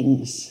many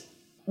things.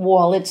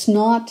 While it's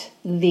not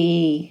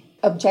the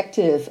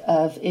objective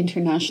of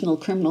international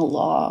criminal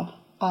law,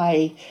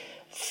 I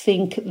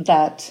think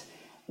that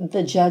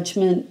the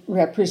judgment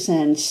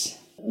represents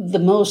the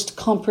most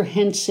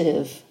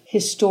comprehensive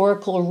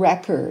historical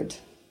record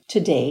to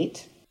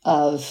date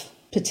of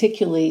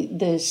particularly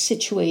the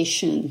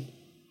situation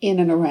in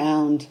and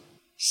around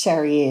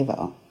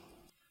Sarajevo.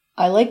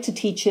 I like to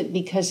teach it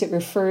because it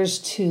refers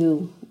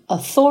to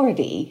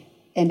authority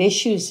and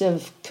issues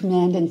of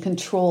command and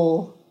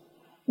control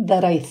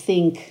that I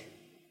think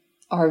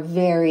are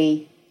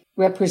very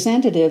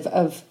representative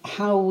of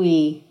how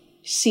we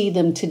see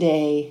them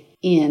today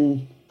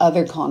in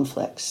other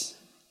conflicts.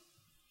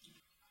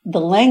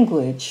 The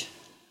language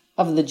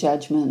of the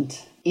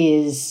judgment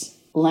is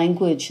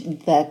language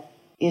that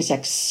is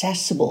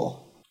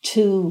accessible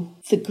to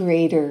the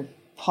greater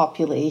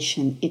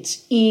population.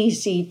 It's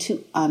easy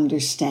to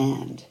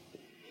understand.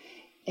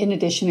 In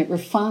addition, it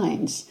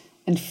refines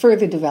and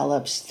further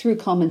develops, through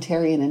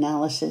commentary and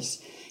analysis,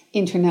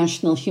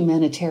 international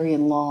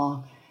humanitarian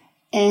law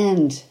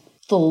and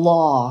the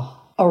law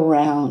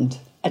around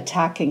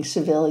attacking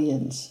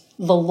civilians,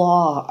 the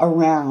law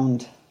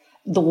around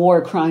the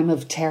war crime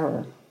of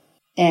terror.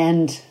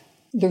 And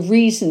the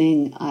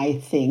reasoning, I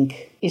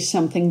think, is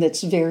something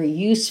that's very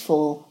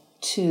useful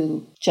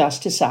to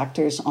justice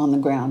actors on the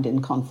ground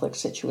in conflict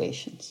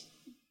situations.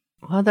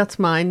 Well, that's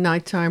my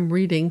nighttime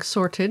reading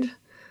sorted.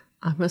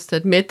 I must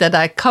admit that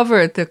I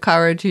covered the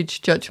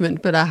Karadzic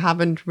judgment, but I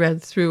haven't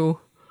read through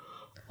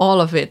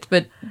all of it.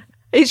 But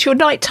it's your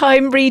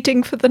nighttime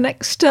reading for the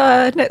next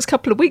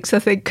couple of weeks, I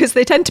think, because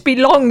they tend to be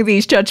long,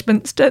 these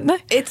judgments, don't they?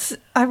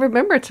 I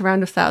remember it's around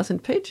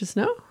 1,000 pages,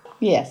 no?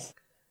 Yes.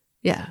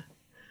 Yeah.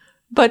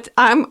 But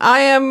I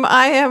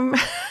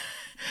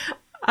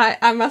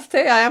must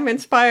say I am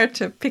inspired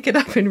to pick it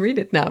up and read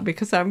it now,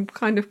 because I'm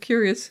kind of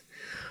curious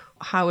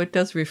how it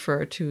does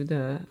refer to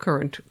the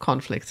current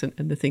conflicts and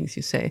the things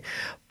you say.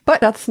 But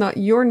that's not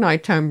your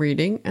nighttime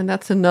reading. And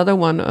that's another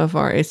one of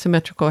our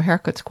asymmetrical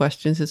haircuts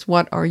questions, is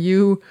what are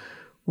you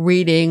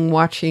reading,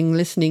 watching,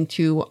 listening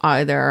to,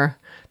 either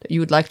that you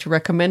would like to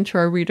recommend to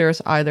our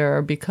readers,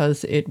 either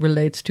because it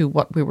relates to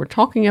what we were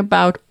talking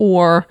about,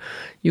 or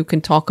you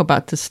can talk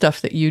about the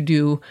stuff that you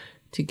do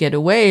to get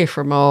away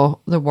from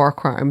all the war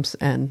crimes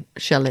and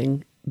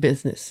shelling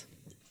business.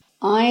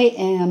 I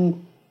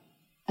am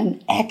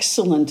an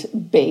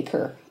excellent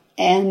baker,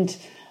 and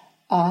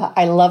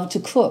I love to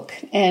cook.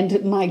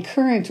 And my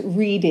current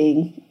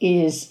reading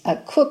is a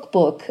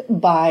cookbook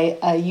by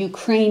a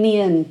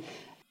Ukrainian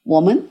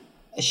woman,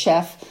 a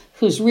chef,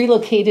 who's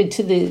relocated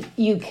to the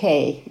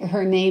UK.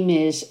 Her name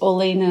is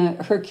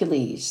Olena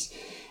Hercules,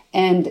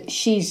 and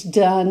she's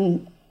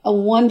done a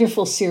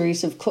wonderful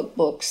series of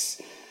cookbooks.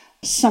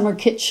 Summer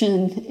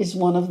Kitchen is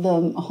one of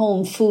them,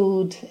 Home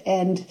Food,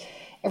 and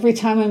every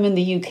time I'm in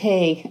the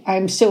UK,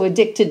 I'm so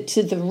addicted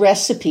to the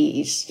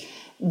recipes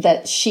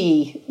that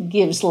she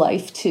gives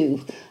life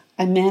to,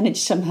 I manage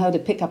somehow to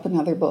pick up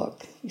another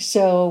book.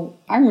 So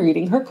I'm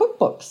reading her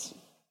cookbooks.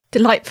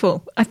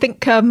 Delightful. I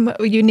think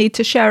you need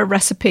to share a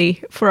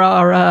recipe for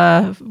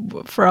our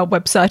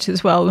website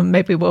as well, and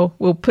maybe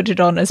we'll put it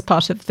on as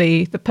part of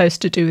the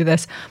post to do with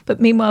this. But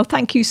meanwhile,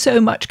 thank you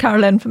so much,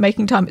 Carolyn, for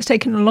making time. It's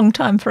taken a long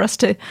time for us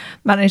to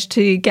manage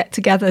to get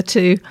together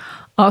to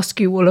ask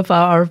you all of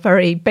our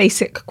very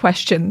basic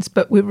questions,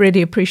 but we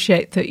really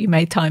appreciate that you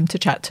made time to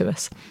chat to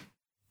us.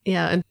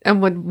 Yeah,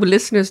 and what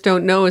listeners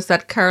don't know is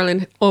that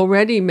Carolyn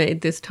already made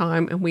this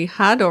time, and we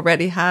had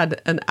already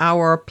had an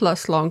hour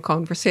plus long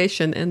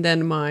conversation, and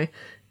then my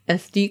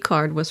SD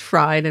card was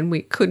fried and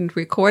we couldn't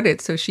record it,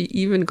 so she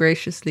even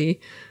graciously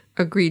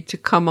agreed to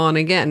come on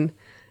again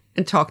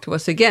and talk to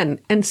us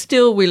again. And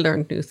still we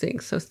learned new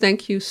things. So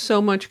thank you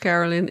so much,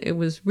 Carolyn. It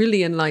was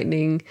really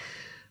enlightening.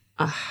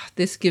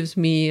 This gives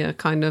me a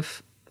kind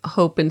of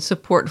hope and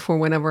support for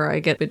whenever I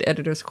get with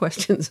editors'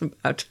 questions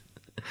about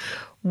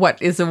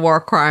what is a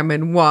war crime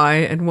and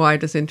why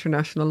does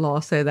international law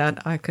say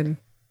that. I can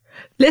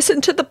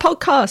listen to the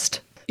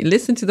podcast.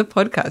 Listen to the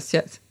podcast,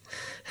 yes.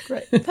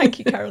 Great. Thank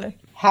you, Carolyn.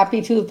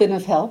 Happy to have been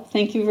of help.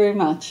 Thank you very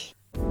much.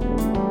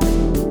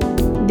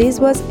 This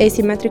was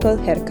Asymmetrical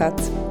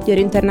Haircuts, your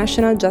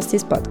international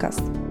justice podcast,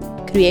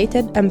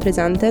 created and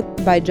presented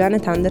by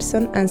Janet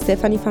Anderson and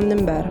Stephanie van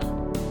den Berg.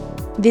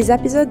 This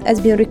episode has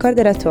been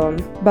recorded at home,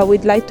 but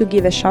we'd like to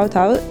give a shout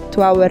out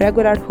to our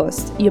regular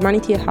host,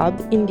 Humanity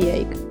Hub in The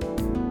Hague.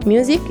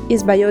 Music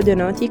is by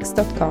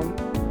audionautics.com,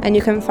 and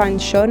you can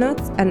find show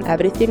notes and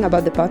everything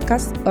about the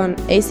podcast on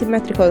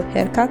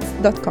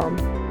asymmetricalhaircuts.com.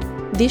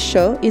 This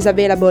show is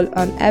available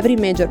on every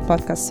major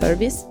podcast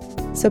service,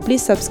 so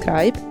please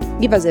subscribe,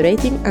 give us a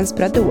rating, and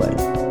spread the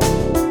word.